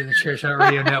opinions of the Chairshot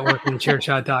Radio Network and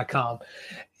thechairshot.com.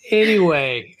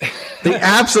 Anyway. They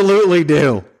absolutely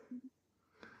do.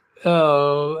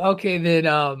 Oh, okay, then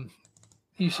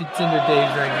you should send her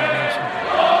Dave's resignation.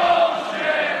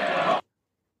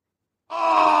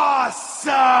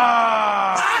 Awesome!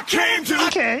 I came to...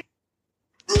 Okay.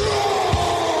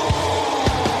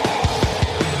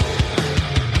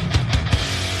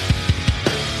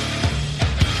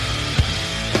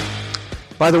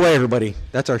 By the way, everybody,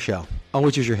 that's our show.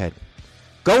 Always use your head.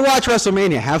 Go watch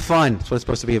WrestleMania. Have fun. That's what it's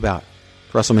supposed to be about.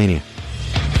 WrestleMania.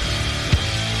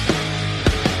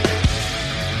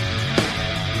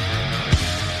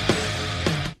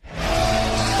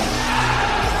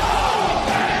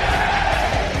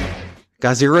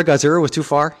 Godzilla was too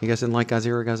far. You guys didn't like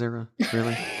Godzilla?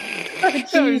 Really?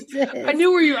 I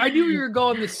knew where you were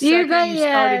going the second you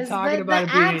started talking about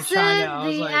it being in China. I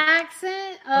was like,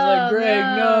 accent.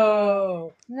 Greg,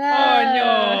 no.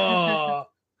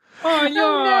 Oh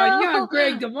no, not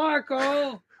Greg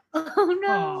DeMarco. Oh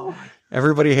no.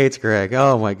 Everybody hates Greg.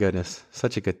 Oh my goodness,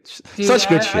 such good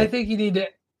shit. I think you need to.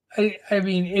 I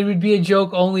mean, it would be a joke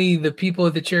only the people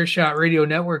at the Chairshot Radio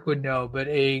Network would know, but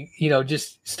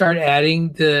just start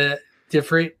adding the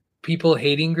different people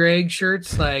hating Greg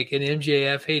shirts, like an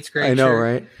MJF hates Greg. I know, shirt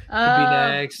right? Could be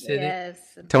next. Yes.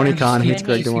 Tony Khan hates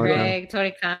Greg DeMarco.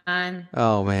 Tony Khan.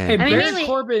 Oh man. Hey, Baron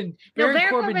Corbin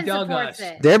dug us.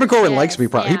 Baron Corbin likes me.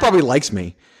 He probably likes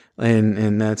me,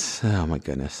 and that's my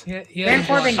goodness. Baron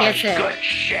Corbin gets it.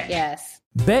 Yes.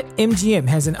 BetMGM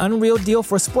has an unreal deal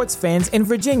for sports fans in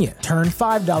Virginia. Turn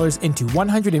 $5 into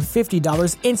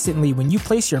 $150 instantly when you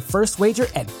place your first wager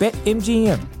at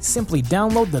BetMGM. Simply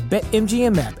download the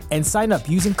BetMGM app and sign up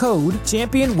using code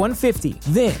Champion150.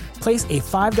 Then, place a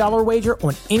 $5 wager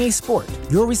on any sport.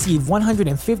 You'll receive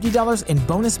 $150 in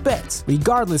bonus bets,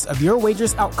 regardless of your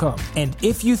wager's outcome. And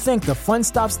if you think the fun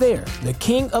stops there, the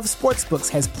King of Sportsbooks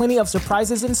has plenty of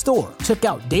surprises in store. Check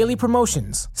out daily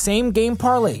promotions, same-game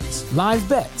parlays, live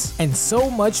bets, and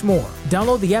so much more.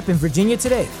 Download the app in Virginia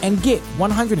today and get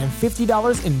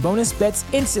 $150 in bonus bets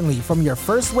instantly from your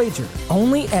first wager.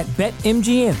 Only at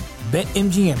BetMGM.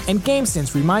 BetMGM and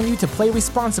GameSense remind you to play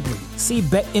responsibly. See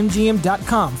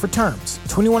BetMGM.com for terms.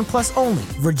 21 plus only.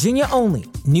 Virginia only.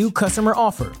 New customer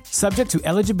offer. Subject to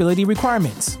eligibility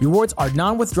requirements. Rewards are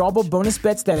non-withdrawable bonus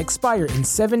bets that expire in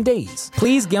 7 days.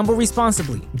 Please gamble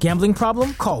responsibly. Gambling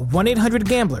problem? Call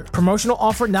 1-800-GAMBLER. Promotional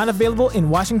offer not available in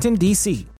Washington, D.C.